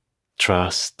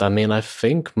trust. I mean, I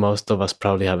think most of us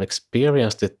probably have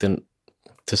experienced it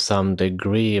to some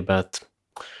degree, but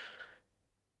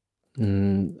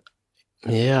mm,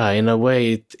 yeah, in a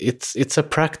way, it's a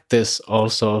practice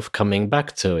also of coming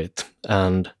back to it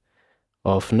and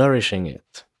of nourishing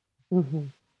it. Mm-hmm.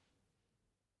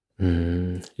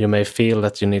 You may feel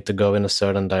that you need to go in a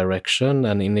certain direction,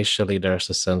 and initially there's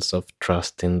a sense of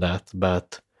trust in that,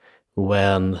 but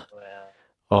when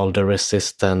all the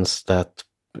resistance that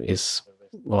is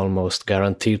almost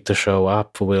guaranteed to show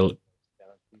up will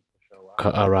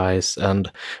arise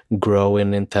and grow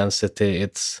in intensity,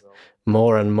 it's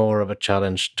more and more of a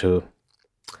challenge to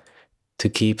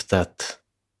keep that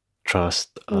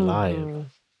trust alive. Mm-hmm.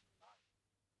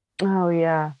 Oh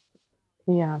yeah.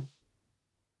 Yeah.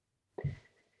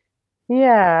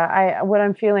 Yeah. What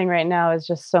I'm feeling right now is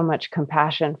just so much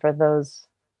compassion for those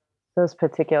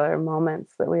particular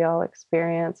moments that we all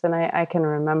experience. And I can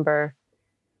remember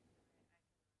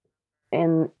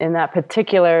in that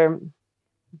particular,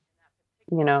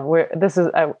 where this is,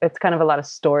 it's kind of a lot of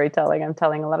storytelling. I'm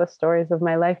telling a lot of stories of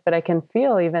my life, but I can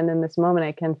feel, even in this moment,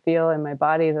 I can feel in my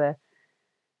body the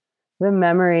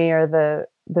memory or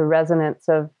the resonance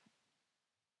of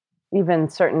even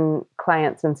certain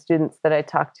clients and students that I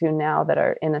talk to now that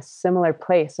are in a similar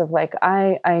place of like,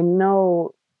 I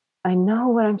know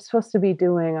what I'm supposed to be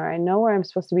doing, or I know where I'm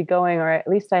supposed to be going, or at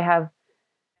least I have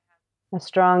a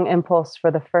strong impulse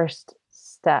for the first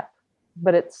step.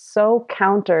 But it's so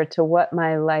counter to what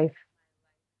my life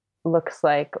looks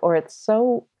like, or it's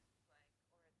so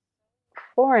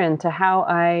foreign to how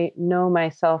I know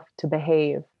myself to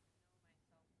behave.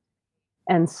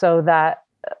 And so that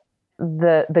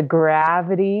the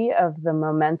gravity of the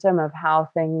momentum of how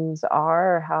things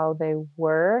are or how they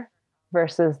were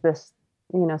versus this,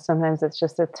 sometimes it's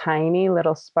just a tiny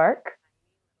little spark.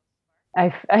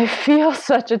 I feel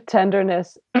such a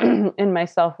tenderness in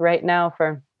myself right now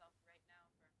for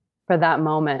that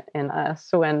moment in us,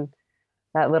 when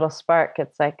that little spark,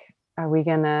 it's like, are we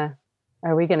gonna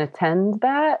tend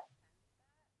that,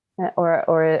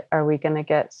 or are we gonna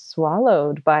get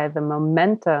swallowed by the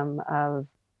momentum of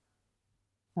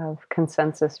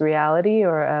consensus reality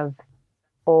or of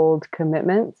old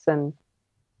commitments? And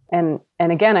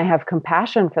again, I have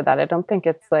compassion for that. I don't think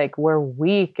it's like we're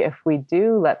weak if we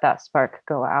do let that spark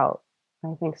go out.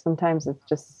 I think sometimes it's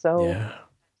just Yeah.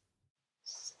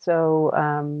 so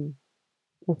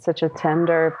it's such a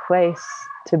tender place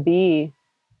to be,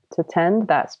 to tend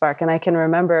that spark. And I can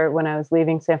remember when I was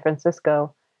leaving San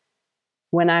Francisco,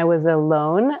 when I was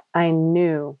alone, I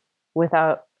knew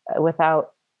without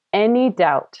any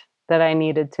doubt that I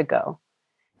needed to go.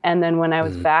 And then when I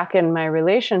was Mm. back in my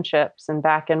relationships and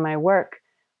back in my work,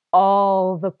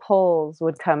 all the pulls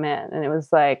would come in. And it was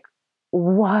like,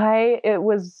 why? It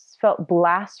was felt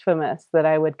blasphemous that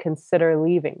I would consider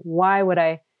leaving. Why would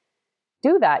I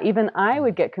do that? Even I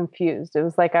would get confused. It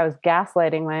was like I was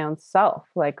gaslighting my own self.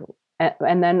 Like,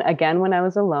 and then again, when I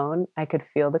was alone, I could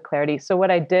feel the clarity. So what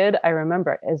I did, I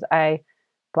remember, is I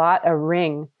bought a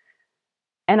ring.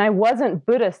 And I wasn't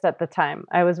Buddhist at the time.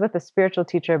 I was with a spiritual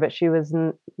teacher, but she was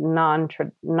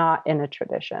not in a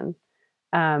tradition.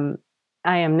 Um,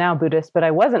 I am now Buddhist, but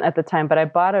I wasn't at the time. But I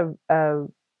bought a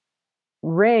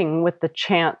ring with the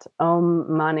chant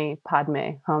Om Mani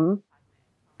Padme Hum,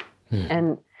 Mm.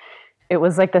 and it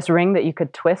was like this ring that you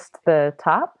could twist the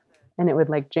top, and it would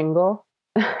like jingle.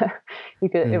 It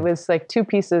Mm. was like two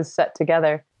pieces set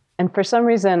together. And for some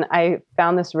reason, I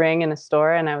found this ring in a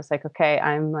store, and I was like, okay,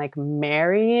 I'm like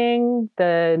marrying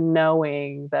the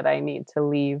knowing that I need to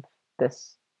leave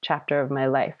this chapter of my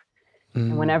life.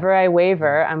 And Mm. whenever I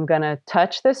waver, I'm going to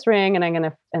touch this ring, and I'm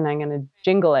going to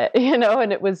jingle it,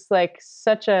 and it was like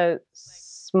such a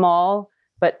small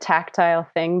but tactile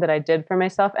thing that I did for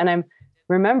myself. And I'm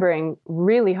remembering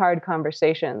really hard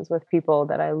conversations with people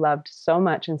that I loved so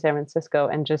much in San Francisco,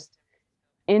 and just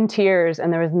in tears.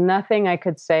 And there was nothing I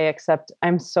could say except,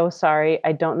 I'm so sorry.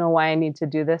 I don't know why I need to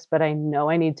do this, but I know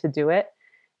I need to do it.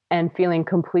 And feeling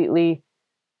completely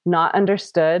not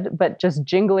understood, but just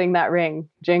jingling that ring,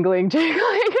 jingling,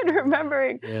 jingling, and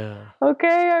remembering, Yeah. okay,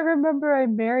 I remember I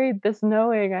married this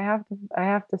knowing. I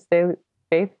have to stay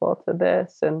faithful to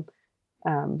this. And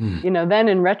Mm. then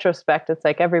in retrospect, it's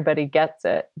like everybody gets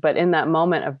it. But in that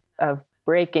moment of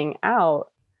breaking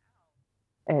out,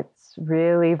 it's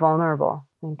really vulnerable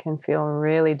and can feel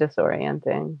really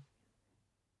disorienting.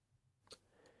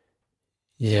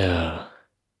 Yeah.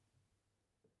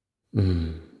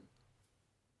 Mm.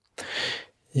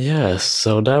 Yes,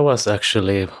 so that was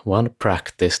actually one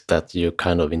practice that you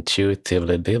kind of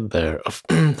intuitively did there, of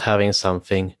having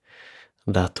something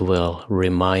that will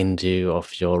remind you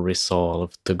of your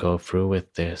resolve to go through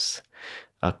with this,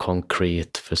 a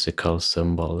concrete physical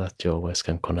symbol that you always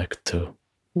can connect to.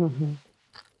 Mm-hmm.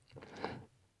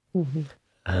 Mm-hmm.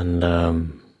 And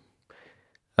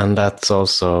and that's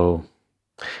also,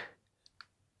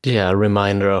 yeah, a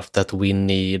reminder of that we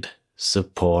need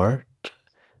support.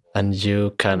 And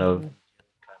you kind of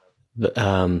Mm-hmm.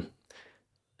 um,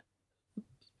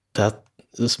 that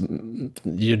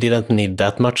you didn't need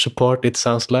that much support, it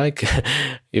sounds like.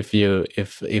 If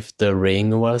the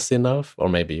ring was enough, or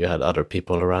maybe you had other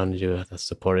people around you that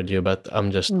supported you, but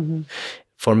I'm just, Mm-hmm.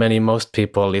 for most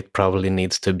people, it probably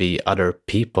needs to be other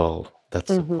people that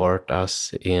Mm-hmm. support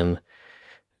us in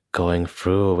going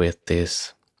through with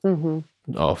these Mm-hmm.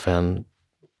 often I,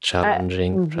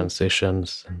 challenging mhm.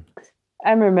 transitions.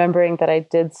 I'm remembering that I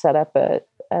did set up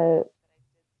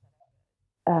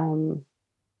um,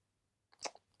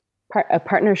 a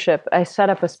partnership. I set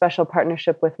up a special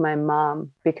partnership with my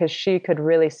mom because she could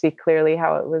really see clearly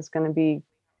how it was going to be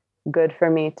good for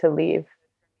me to leave.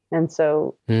 And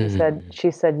so Mm.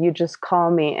 she said, you just call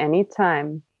me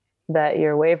anytime that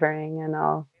you're wavering, and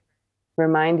I'll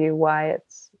remind you why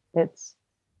it's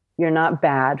you're not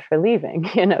bad for leaving.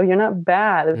 You're not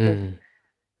bad. Mm.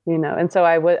 And so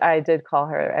I did call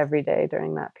her every day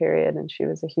during that period, and she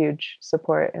was a huge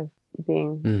support of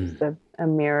being Mm. just a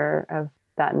mirror of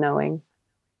that knowing.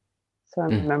 So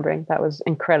I'm Mm. remembering that was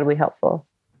incredibly helpful.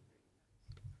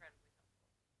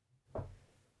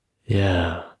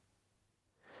 Yeah.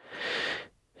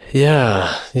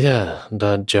 Yeah.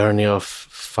 The journey of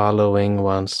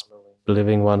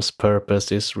living one's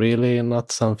purpose is really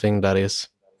not something that is,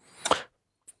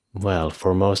 well,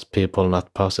 for most people,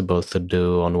 not possible to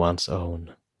do on one's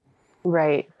own.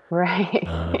 Right, right.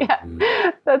 Yeah, Um,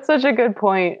 that's such a good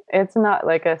point. It's not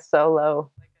like a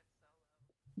solo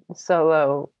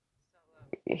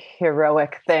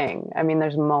heroic thing. I mean,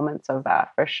 there's moments of that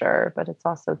for sure, but it's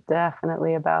also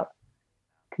definitely about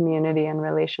community and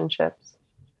relationships.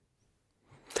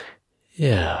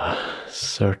 yeah,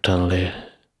 certainly.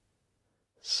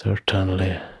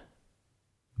 Certainly.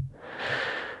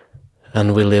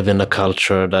 And we live in a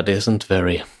culture that isn't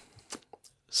very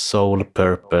sole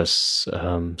purpose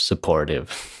supportive.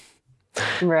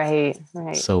 Right,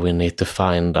 right. So we need to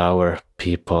find our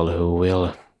people who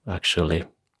will actually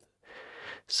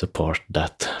support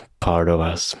that part of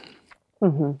us.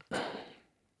 Mm-hmm.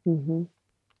 Mm-hmm.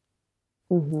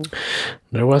 Mm-hmm.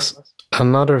 There was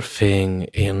another thing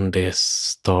in this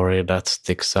story that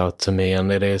sticks out to me,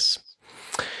 and it is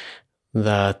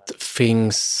that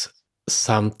things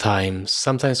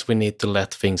sometimes we need to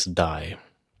let things die.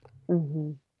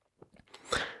 Mm-hmm.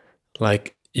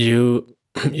 Like you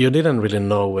didn't really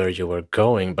know where you were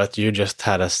going, but you just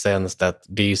had a sense that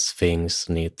these things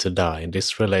need to die.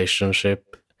 This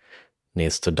relationship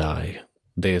needs to die.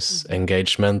 This Mm-hmm.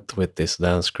 engagement with this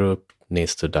dance group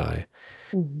needs to die.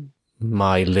 Mm-hmm.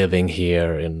 My living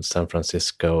here in San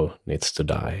Francisco needs to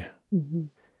die. Mm-hmm.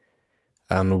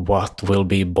 And what will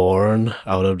be born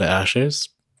out of the ashes?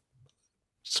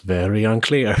 It's very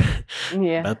unclear.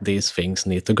 Yeah, But these things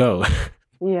need to go.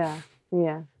 yeah,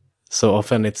 yeah. So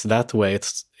often it's that way.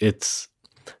 It's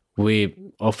we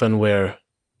often we're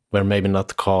maybe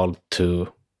not called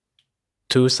to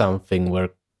something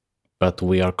but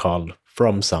we are called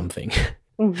from something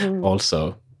Mm-hmm.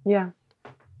 also. Yeah,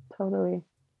 totally.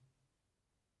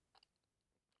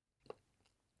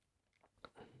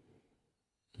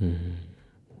 Mm.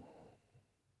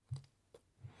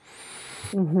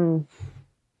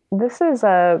 Mm-hmm. This is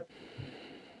a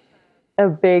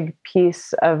big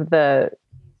piece of the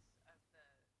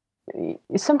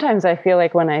sometimes I feel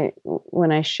like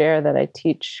when I share that I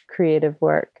teach creative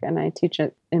work and I teach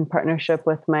it in partnership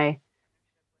with my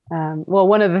well,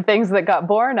 one of the things that got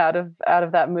born out of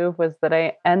that move was that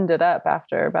I ended up,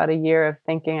 after about a year of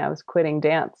thinking I was quitting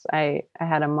dance, I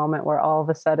had a moment where all of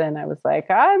a sudden I was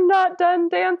like, I'm not done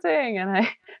dancing, and I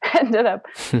ended up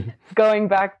going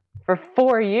back for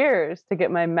 4 years to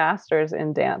get my master's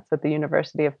in dance at the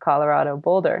University of Colorado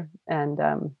Boulder. And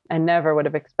I never would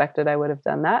have expected I would have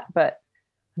done that. But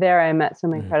there I met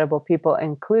some Mm. incredible people,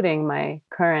 including my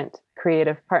current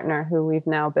creative partner, who we've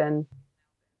now been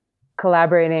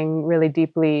collaborating really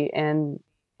deeply in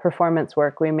performance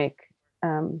work. We make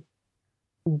um,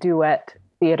 duet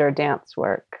theater dance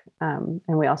work. And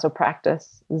we also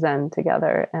practice Zen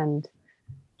together. And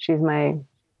she's my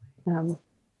one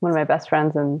of my best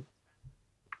friends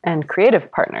and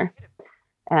creative partner.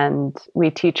 And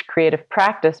we teach creative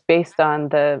practice based on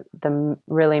the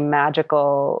really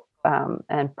magical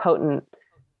and potent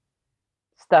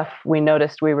stuff we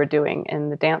noticed we were doing in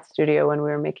the dance studio when we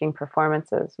were making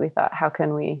performances. We thought, how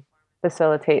can we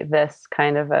facilitate this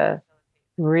kind of a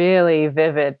really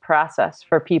vivid process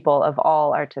for people of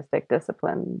all artistic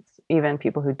disciplines, even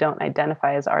people who don't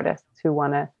identify as artists, who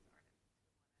want to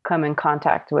come in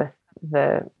contact with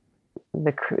the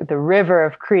the river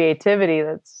of creativity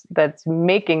that's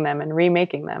making them and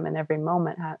remaking them in every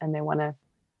moment, and they want to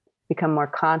become more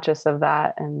conscious of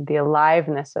that and the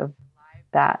aliveness of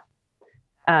that.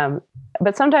 um,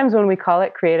 but sometimes when we call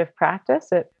it creative practice,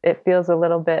 it feels a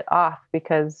little bit off,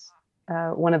 because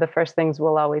one of the first things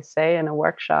we'll always say in a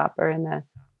workshop or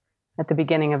at the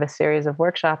beginning of a series of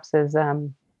workshops is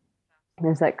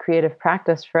that creative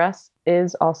practice for us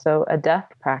is also a death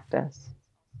practice.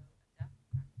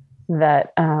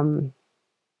 That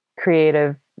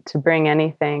creative, to bring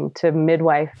anything, to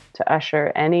midwife, to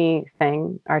usher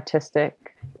anything artistic,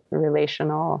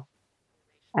 relational,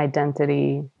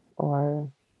 identity, or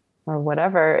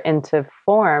whatever into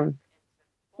form,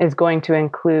 is going to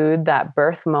include that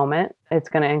birth moment. It's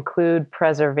going to include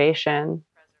preservation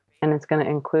and it's going to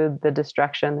include the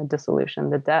destruction, the dissolution,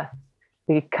 the death,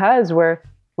 because when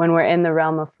we're in the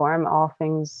realm of form, all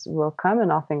things will come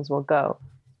and all things will go.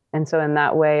 And so in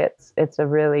that way, it's a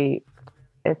really,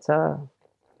 it's a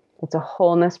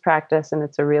wholeness practice, and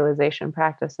it's a realization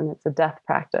practice, and it's a death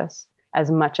practice as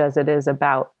much as it is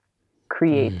about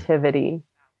creativity.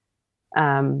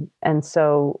 And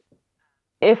so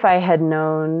if I had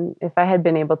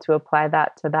been able to apply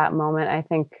that to that moment, I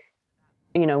think,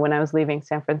 when I was leaving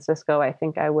San Francisco, I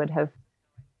think I would have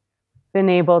been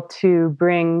able to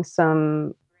bring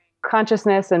some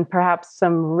consciousness and perhaps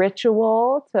some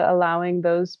ritual to allowing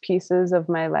those pieces of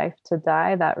my life to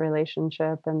die, that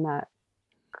relationship and that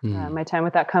my time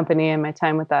with that company and my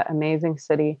time with that amazing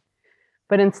city.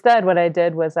 But instead, what I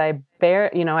did was I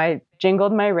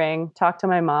jingled my ring, talked to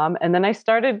my mom, and then I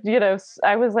started,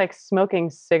 I was like smoking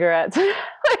cigarettes.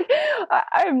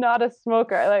 I'm not a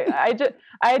smoker. I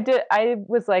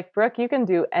was like, Brooke, you can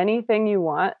do anything you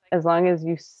want as long as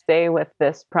you stay with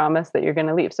this promise that you're going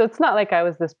to leave. So it's not like I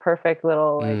was this perfect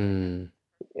little,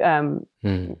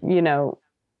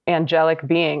 angelic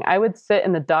being. I would sit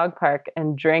in the dog park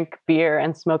and drink beer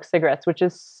and smoke cigarettes, which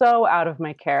is so out of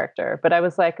my character. But I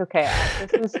was like, okay,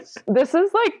 this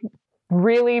is like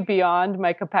really beyond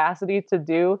my capacity to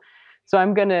do. So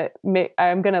I'm gonna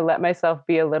let myself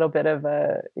be a little bit of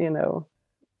a,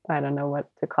 I don't know what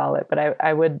to call it, but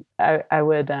I was a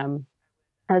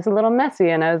little messy,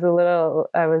 and I was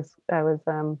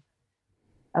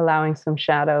allowing some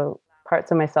shadow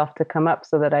parts of myself to come up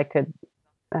so that I could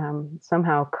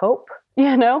somehow cope,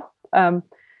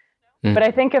 But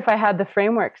I think if I had the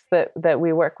frameworks that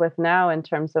we work with now in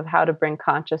terms of how to bring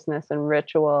consciousness and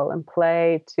ritual and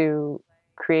play to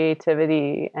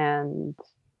creativity and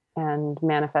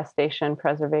manifestation,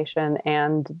 preservation,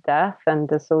 and death and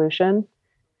dissolution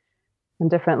on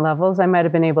different levels, I might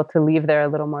have been able to leave there a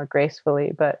little more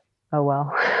gracefully, but oh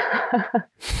well.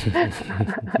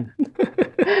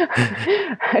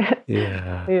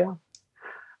 Yeah. Yeah.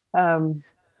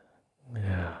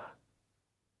 Yeah.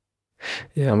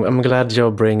 Yeah, I'm glad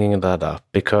you're bringing that up,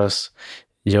 because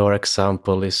your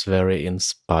example is very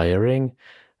inspiring,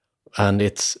 and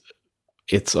it's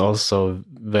also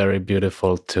very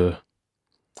beautiful to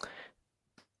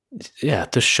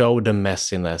show the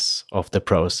messiness of the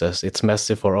process. It's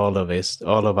messy for all of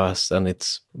us, and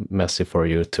it's messy for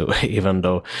you too, even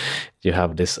though you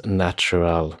have this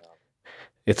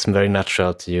it's very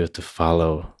natural to you to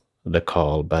follow the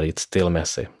call, but it's still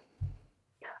messy.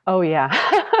 Oh yeah.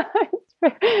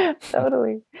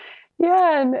 Totally.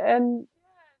 Yeah, and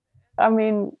I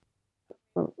mean,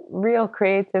 real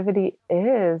creativity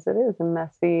is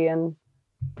messy, and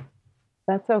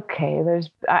that's okay.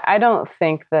 I don't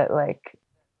think that like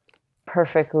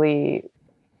perfectly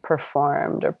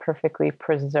performed or perfectly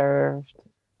preserved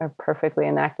or perfectly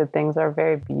enacted things are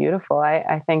very beautiful.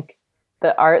 I think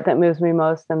the art that moves me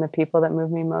most and the people that move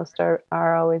me most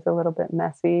are always a little bit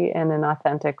messy in an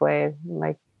authentic way.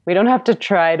 Like, we don't have to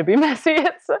try to be messy.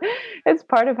 It's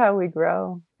part of how we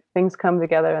grow. Things come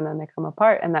together and then they come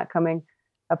apart, and that coming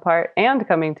apart and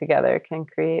coming together can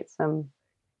create some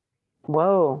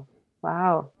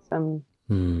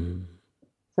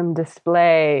some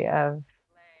display of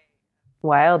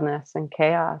wildness and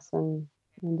chaos and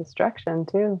destruction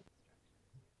too.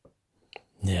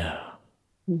 Yeah.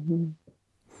 Mm-hmm.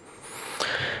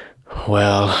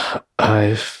 Well,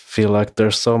 I feel like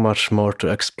there's so much more to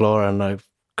explore, and I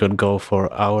could go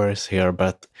for hours here,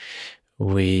 but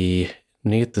we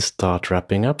need to start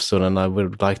wrapping up soon, and I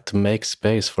would like to make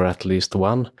space for at least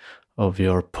one of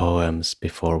your poems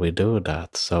before we do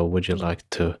that. So would you like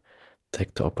to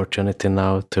take the opportunity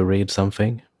now to read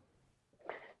something?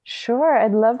 Sure,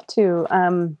 I'd love to.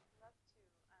 I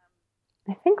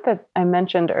think that I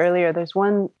mentioned earlier, there's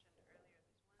one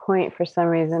point for some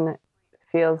reason it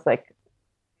feels like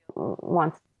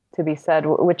wants to be said,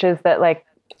 which is that like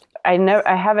I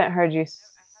haven't heard you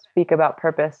speak about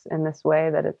purpose in this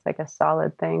way, that it's like a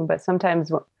solid thing. But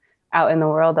sometimes out in the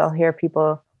world, I'll hear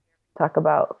people talk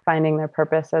about finding their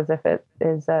purpose as if it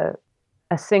is a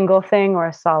single thing or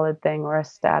a solid thing or a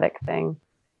static thing.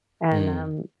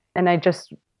 And I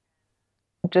just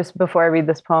before I read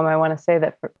this poem, I want to say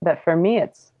that for me,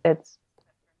 it's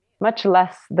much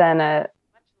less than a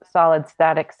solid,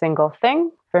 static, single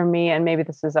thing for me. And maybe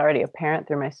this is already apparent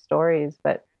through my stories,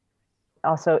 but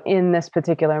also in this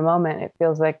particular moment, it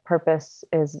feels like purpose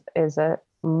is a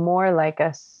more like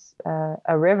a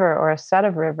river or a set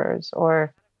of rivers,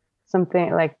 or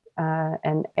something like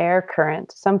an air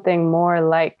current, something more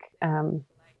like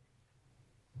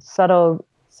subtle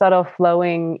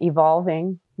flowing,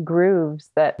 evolving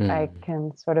grooves that I Mm.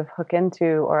 can sort of hook into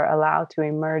or allow to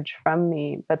emerge from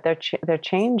me, but they're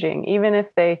changing. Even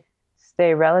if they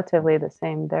stay relatively the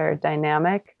same, they're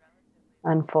dynamic,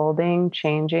 unfolding,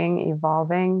 changing,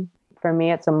 evolving. For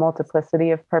me, it's a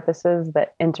multiplicity of purposes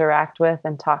that interact with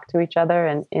and talk to each other.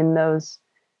 And in those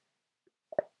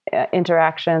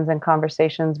interactions and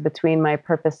conversations between my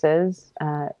purposes,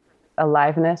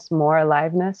 more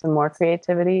aliveness, and more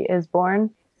creativity is born.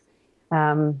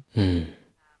 Um, Mm.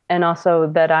 and also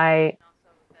that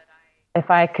if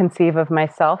I conceive of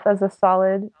myself as a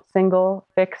solid, single,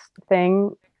 fixed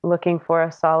thing, looking for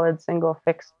a solid, single,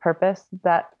 fixed purpose,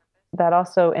 that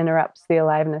also interrupts the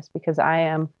aliveness, because I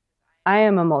am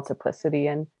a multiplicity,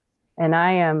 and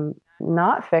I am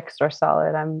not fixed or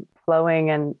solid. I'm flowing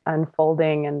and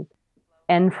unfolding and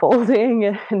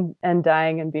enfolding and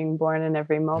dying and being born in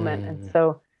every moment. And Mm.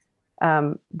 so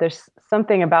there's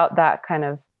something about that kind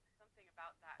of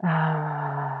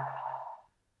uh,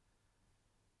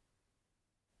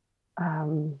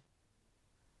 um,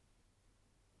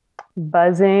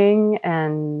 buzzing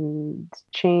and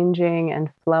changing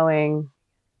and flowing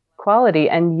quality,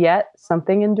 and yet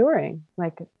something enduring.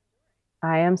 Like,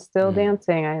 I am still Mm.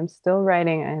 dancing, I am still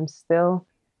writing, I am still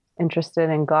interested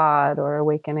in God or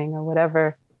awakening or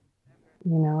whatever,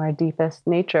 our deepest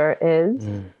nature is.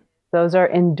 Mm. Those are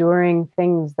enduring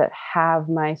things that have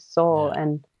my soul.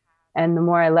 Yeah. And the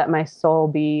more I let my soul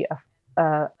be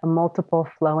a multiple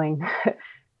flowing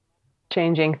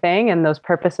changing thing, and those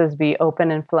purposes be open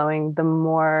and flowing, the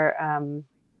more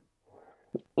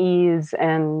ease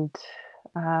and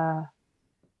uh,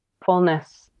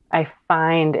 fullness I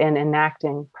find in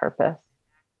enacting purpose.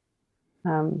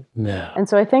 Um, Yeah. and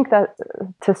so I think that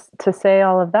to say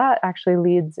all of that actually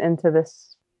leads into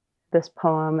this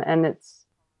poem, and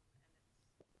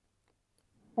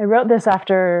I wrote this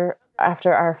after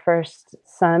our first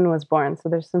son was born. So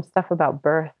there's some stuff about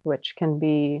birth which can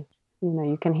be,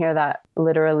 you can hear that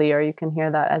literally, or you can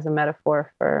hear that as a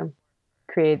metaphor for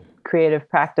creative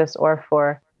practice or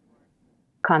for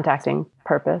contacting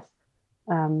purpose.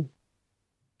 Um,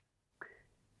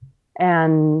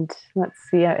 and let's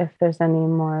see if there's any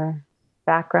more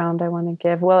background I want to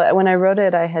give. Well, when I wrote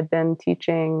it, I had been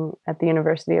teaching at the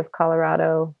University of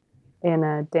Colorado in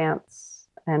a dance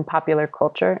and popular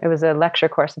culture. It was a lecture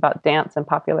course about dance and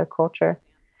popular culture.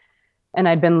 And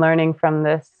I'd been learning from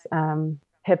this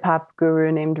hip hop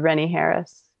guru named Rennie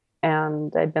Harris.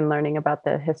 And I'd been learning about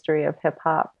the history of hip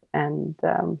hop and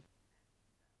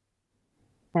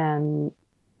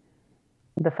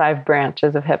the five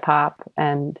branches of hip hop.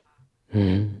 And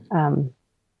Mm. um,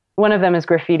 one of them is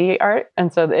graffiti art.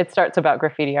 And so it starts about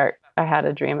graffiti art. I had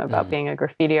a dream about Mm. being a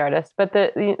graffiti artist, but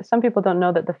some people don't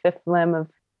know that the fifth limb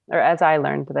or as I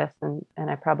learned this, and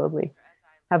I probably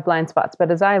have blind spots,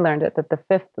 but as I learned it, that the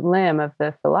fifth limb of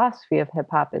the philosophy of hip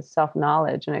hop is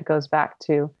self-knowledge. And it goes back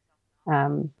to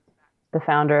um, the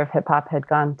founder of hip hop had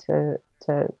gone to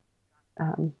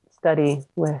study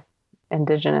with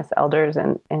indigenous elders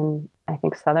in I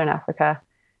think Southern Africa,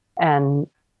 and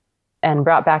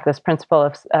brought back this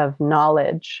principle of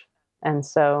knowledge. And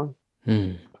so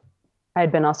Mm.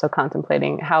 I'd been also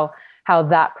contemplating how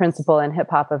that principle in hip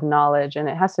hop of knowledge, and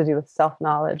it has to do with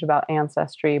self-knowledge about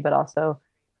ancestry, but also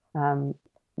um,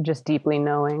 just deeply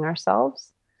knowing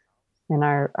ourselves and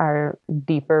our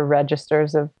deeper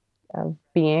registers of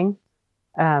being.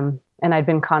 And I'd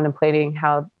been contemplating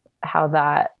how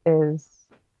that is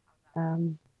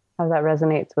how that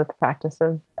resonates with the practice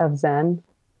of Zen.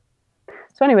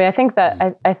 So anyway,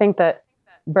 Mm. I think that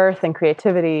birth and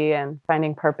creativity and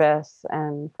finding purpose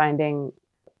and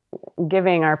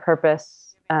giving our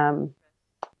purpose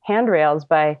handrails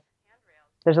by,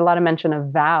 there's a lot of mention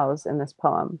of vows in this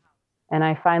poem. And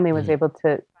I finally was Mm. able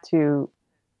to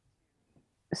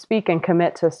speak and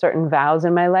commit to certain vows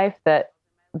in my life that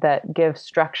give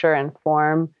structure and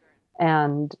form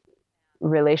and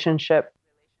relationship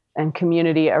and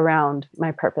community around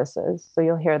my purposes. So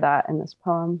you'll hear that in this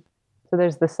poem. So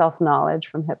there's the self-knowledge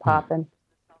from hip Mm. hop and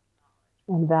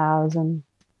vows, and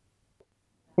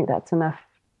I think that's enough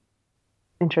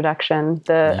introduction.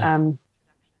 Yeah.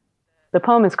 The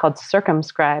poem is called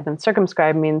Circumscribe, and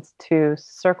circumscribe means to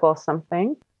circle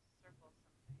something.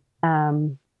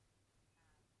 Um,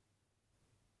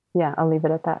 yeah, I'll leave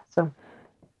it at that. So Mm.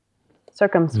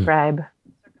 circumscribe.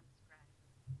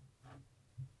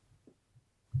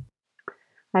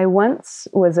 I once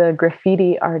was a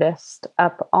graffiti artist,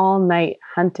 up all night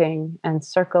hunting and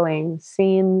circling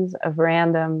scenes of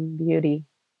random beauty.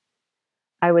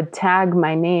 I would tag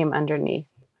my name underneath,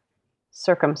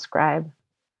 circumscribe.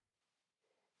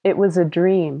 It was a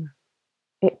dream.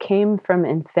 It came from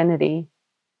infinity.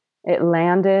 It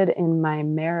landed in my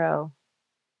marrow.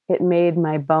 It made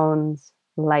my bones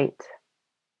light.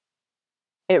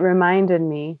 It reminded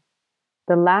me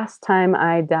the last time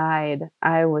I died,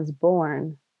 I was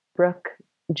born. Brooke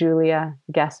Julia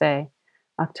Gesse,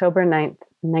 October 9th,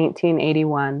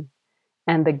 1981.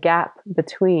 And the gap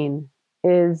between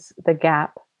is the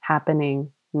gap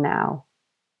happening now.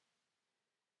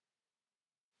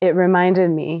 It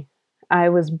reminded me I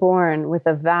was born with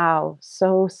a vow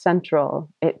so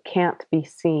central it can't be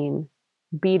seen,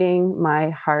 beating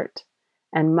my heart,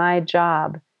 and my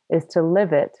job is to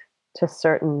live it to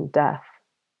certain death.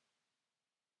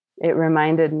 It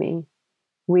reminded me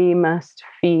we must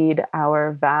feed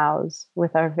our vows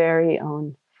with our very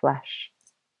own flesh.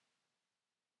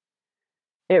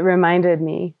 It reminded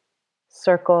me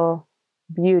circle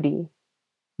beauty,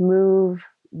 move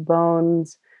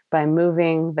bones by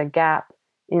moving the gap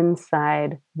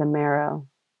inside the marrow.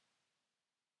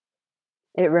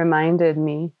 It reminded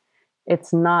me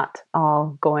it's not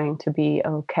all going to be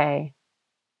okay,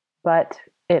 but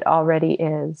it already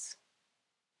is.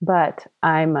 But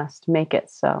I must make it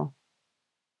so.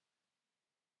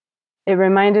 It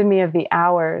reminded me of the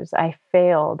hours I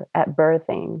failed at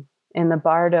birthing in the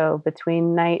bardo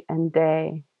between night and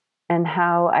day, and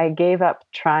how I gave up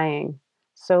trying,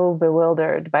 so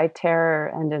bewildered by terror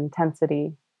and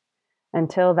intensity,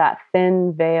 until that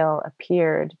thin veil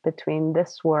appeared between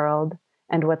this world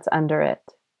and what's under it,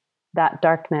 that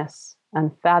darkness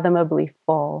unfathomably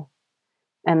full,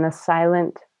 and the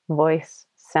silent voice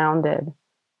sounded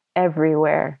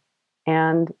everywhere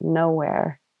and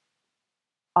nowhere.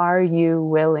 Are you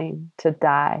willing to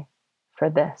die for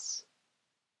this?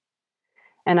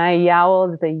 And I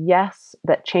yowled the yes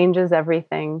that changes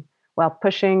everything while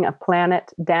pushing a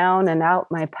planet down and out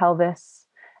my pelvis,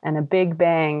 and a big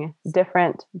bang,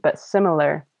 different but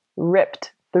similar,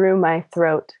 ripped through my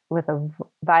throat with a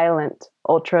violent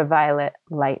ultraviolet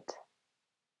light.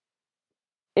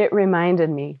 It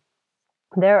reminded me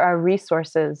there are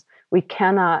resources we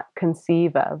cannot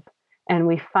conceive of, and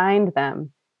we find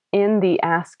them in the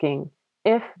asking,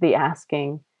 if the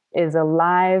asking is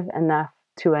alive enough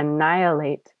to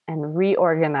annihilate and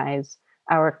reorganize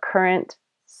our current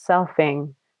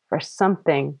selfing for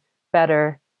something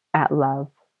better at love.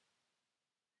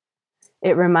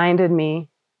 It reminded me,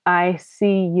 I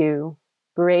see you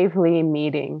bravely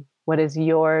meeting what is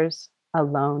yours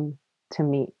alone to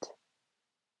meet.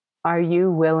 Are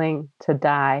you willing to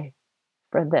die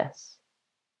for this?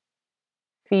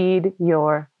 Feed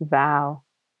your vow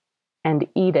and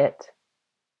eat it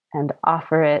and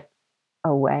offer it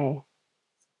away.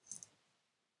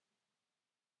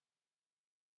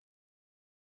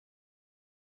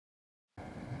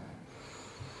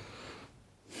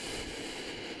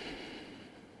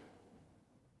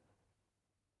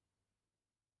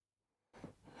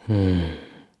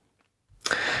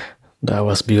 That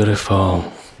was beautiful.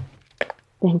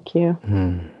 Thank you.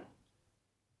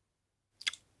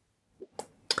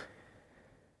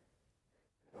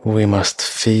 We must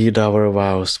feed our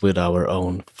vows with our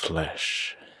own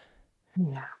flesh.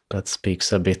 Yeah. That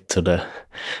speaks a bit to the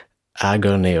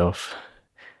agony of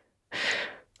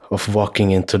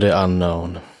walking into the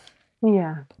unknown.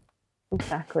 Yeah,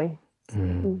 exactly.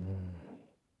 And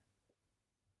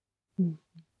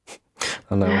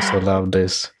I also love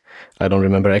this. I don't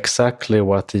remember exactly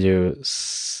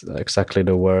exactly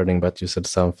the wording, but you said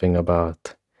something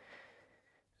about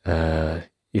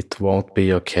it won't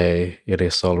be okay. It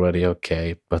is already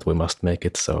okay, but we must make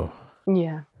it so.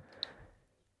 Yeah.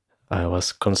 I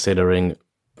was considering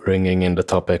bringing in the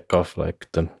topic of like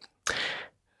the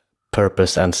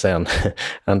purpose and zen,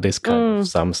 and this kind of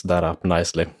sums that up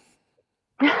nicely.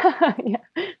 Yeah.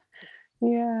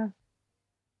 Yeah.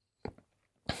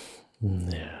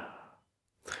 Yeah.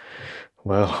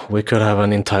 Well, we could have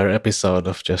an entire episode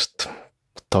of just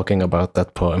talking about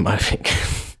that poem, I think.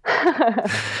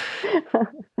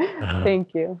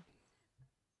 Thank you.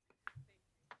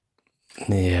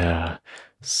 Yeah.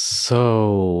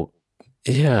 So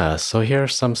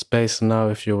here's some space now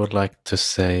if you would like to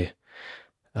say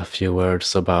a few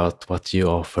words about what you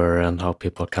offer and how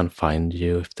people can find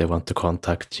you if they want to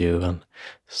contact you and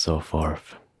so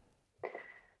forth.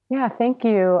 Yeah, thank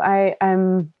you.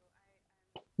 I'm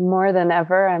more than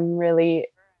ever, I'm really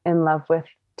in love with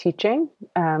teaching.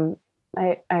 I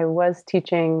was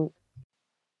teaching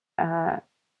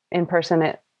in person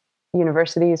at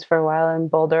universities for a while in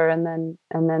Boulder, and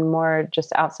then more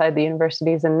just outside the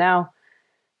universities. And now,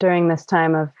 during this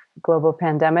time of global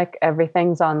pandemic,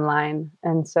 everything's online,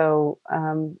 and so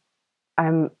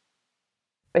I'm.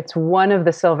 It's one of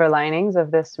the silver linings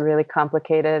of this really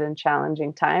complicated and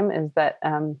challenging time is that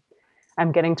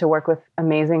I'm getting to work with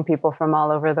amazing people from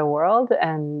all over the world.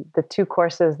 And the two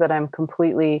courses that I'm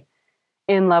completely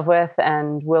in love with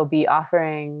and will be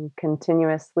offering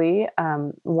continuously.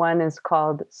 One is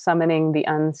called Summoning the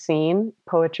Unseen,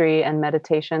 Poetry and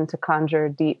Meditation to Conjure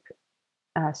Deep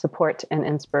Support and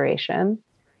Inspiration.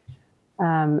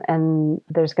 And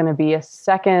there's going to be a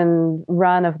second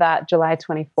run of that July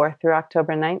 24th through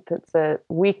October 9th. It's a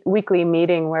weekly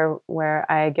meeting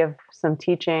where I give some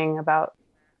teaching about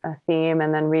a theme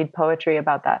and then read poetry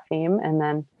about that theme. And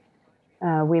then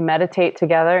we meditate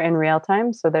together in real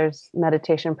time. So there's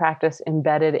meditation practice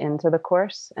embedded into the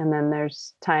course. And then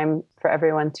there's time for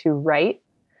everyone to write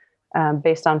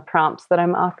based on prompts that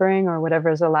I'm offering or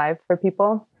whatever is alive for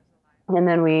people. And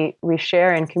then we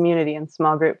share in community in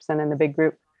small groups and in the big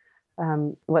group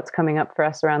what's coming up for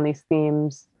us around these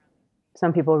themes.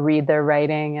 Some people read their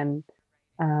writing,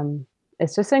 and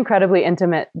it's just incredibly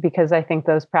intimate because I think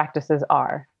those practices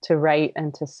are to write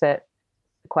and to sit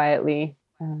quietly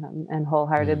and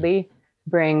wholeheartedly,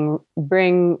 bring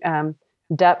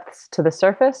depths to the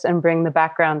surface and bring the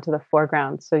background to the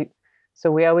foreground.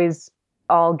 So we always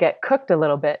all get cooked a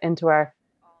little bit into our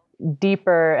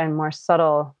deeper and more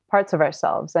subtle parts of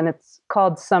ourselves. And it's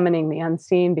called Summoning the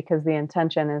Unseen because the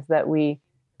intention is that we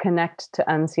connect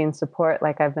to unseen support,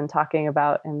 like I've been talking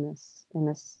about in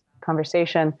this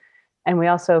conversation. And we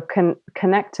also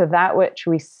connect to that which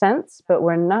we sense, but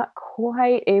we're not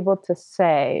quite able to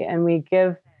say. And we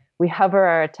hover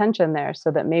our attention there so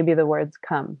that maybe the words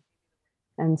come.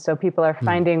 And so people are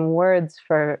finding words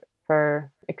for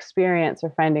experience,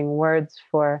 or finding words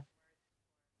for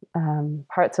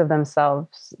parts of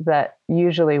themselves that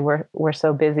usually we're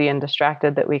so busy and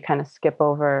distracted that we kind of skip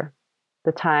over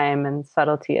the time and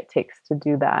subtlety it takes to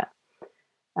do that.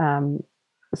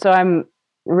 So I'm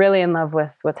really in love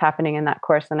with what's happening in that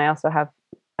course. And I also have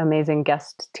amazing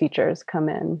guest teachers come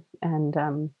in,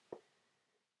 and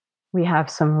we have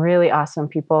some really awesome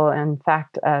people. In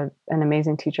fact, an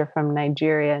amazing teacher from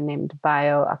Nigeria named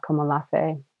Bayo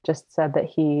Akomolafe just said that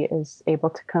he is able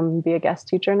to come be a guest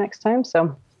teacher next time.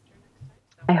 So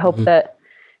I hope that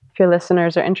if your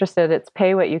listeners are interested, it's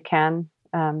pay what you can.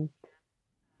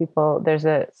 There's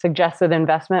a suggested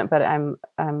investment, but I'm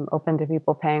open to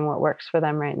people paying what works for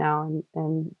them right now,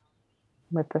 and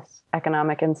with this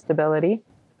economic instability.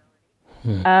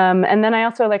 And then I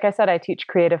also, like I said, I teach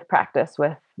creative practice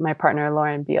with my partner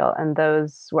Lauren Beal, and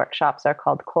those workshops are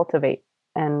called Cultivate,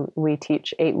 and we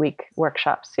teach 8-week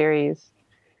workshop series.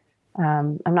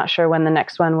 I'm not sure when the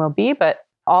next one will be, but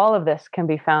all of this can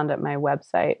be found at my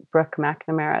website,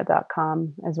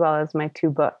 brookemcnamara.com, as well as my 2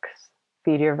 books,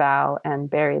 Feed Your Vow and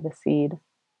Bury the Seed.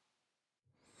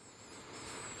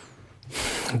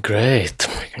 Great.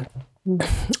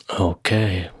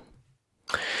 Okay.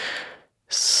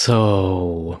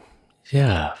 So,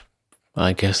 yeah,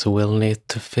 I guess we'll need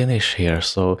to finish here.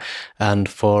 So, and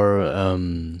for,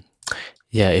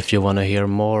 if you want to hear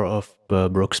more of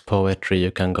Brooke's poetry, you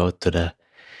can go to the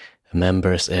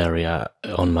members area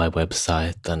on my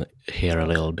website and hear a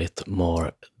little bit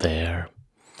more there.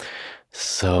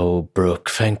 So, Brooke,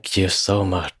 thank you so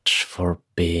much for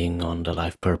being on the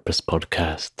Life Purpose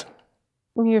podcast.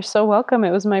 You're so welcome.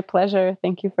 It was my pleasure.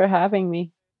 Thank you for having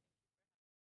me.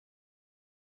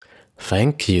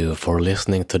 Thank you for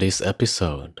listening to this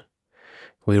episode.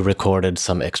 We recorded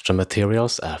some extra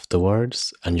materials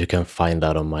afterwards, and you can find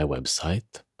that on my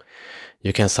website.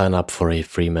 You can sign up for a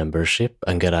free membership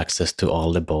and get access to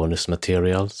all the bonus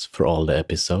materials for all the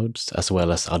episodes, as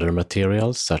well as other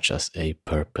materials such as a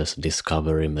purpose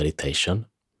discovery meditation.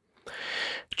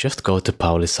 Just go to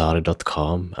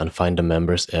paulisari.com and find the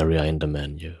members area in the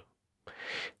menu.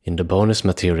 In the bonus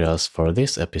materials for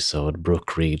this episode,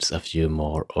 Brooke reads a few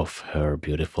more of her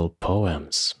beautiful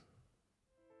poems.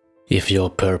 If your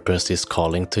purpose is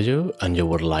calling to you and you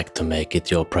would like to make it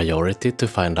your priority to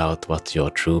find out what your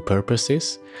true purpose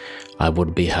is, I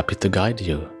would be happy to guide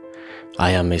you.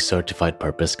 I am a certified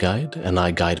purpose guide, and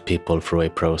I guide people through a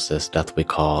process that we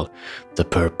call the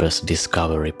Purpose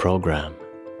Discovery Program.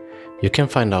 You can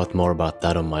find out more about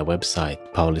that on my website,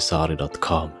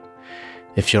 paulisari.com.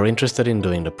 If you're interested in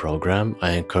doing the program,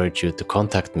 I encourage you to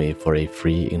contact me for a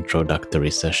free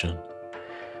introductory session.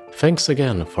 Thanks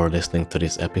again for listening to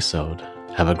this episode.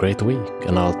 Have a great week,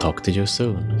 and I'll talk to you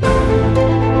soon.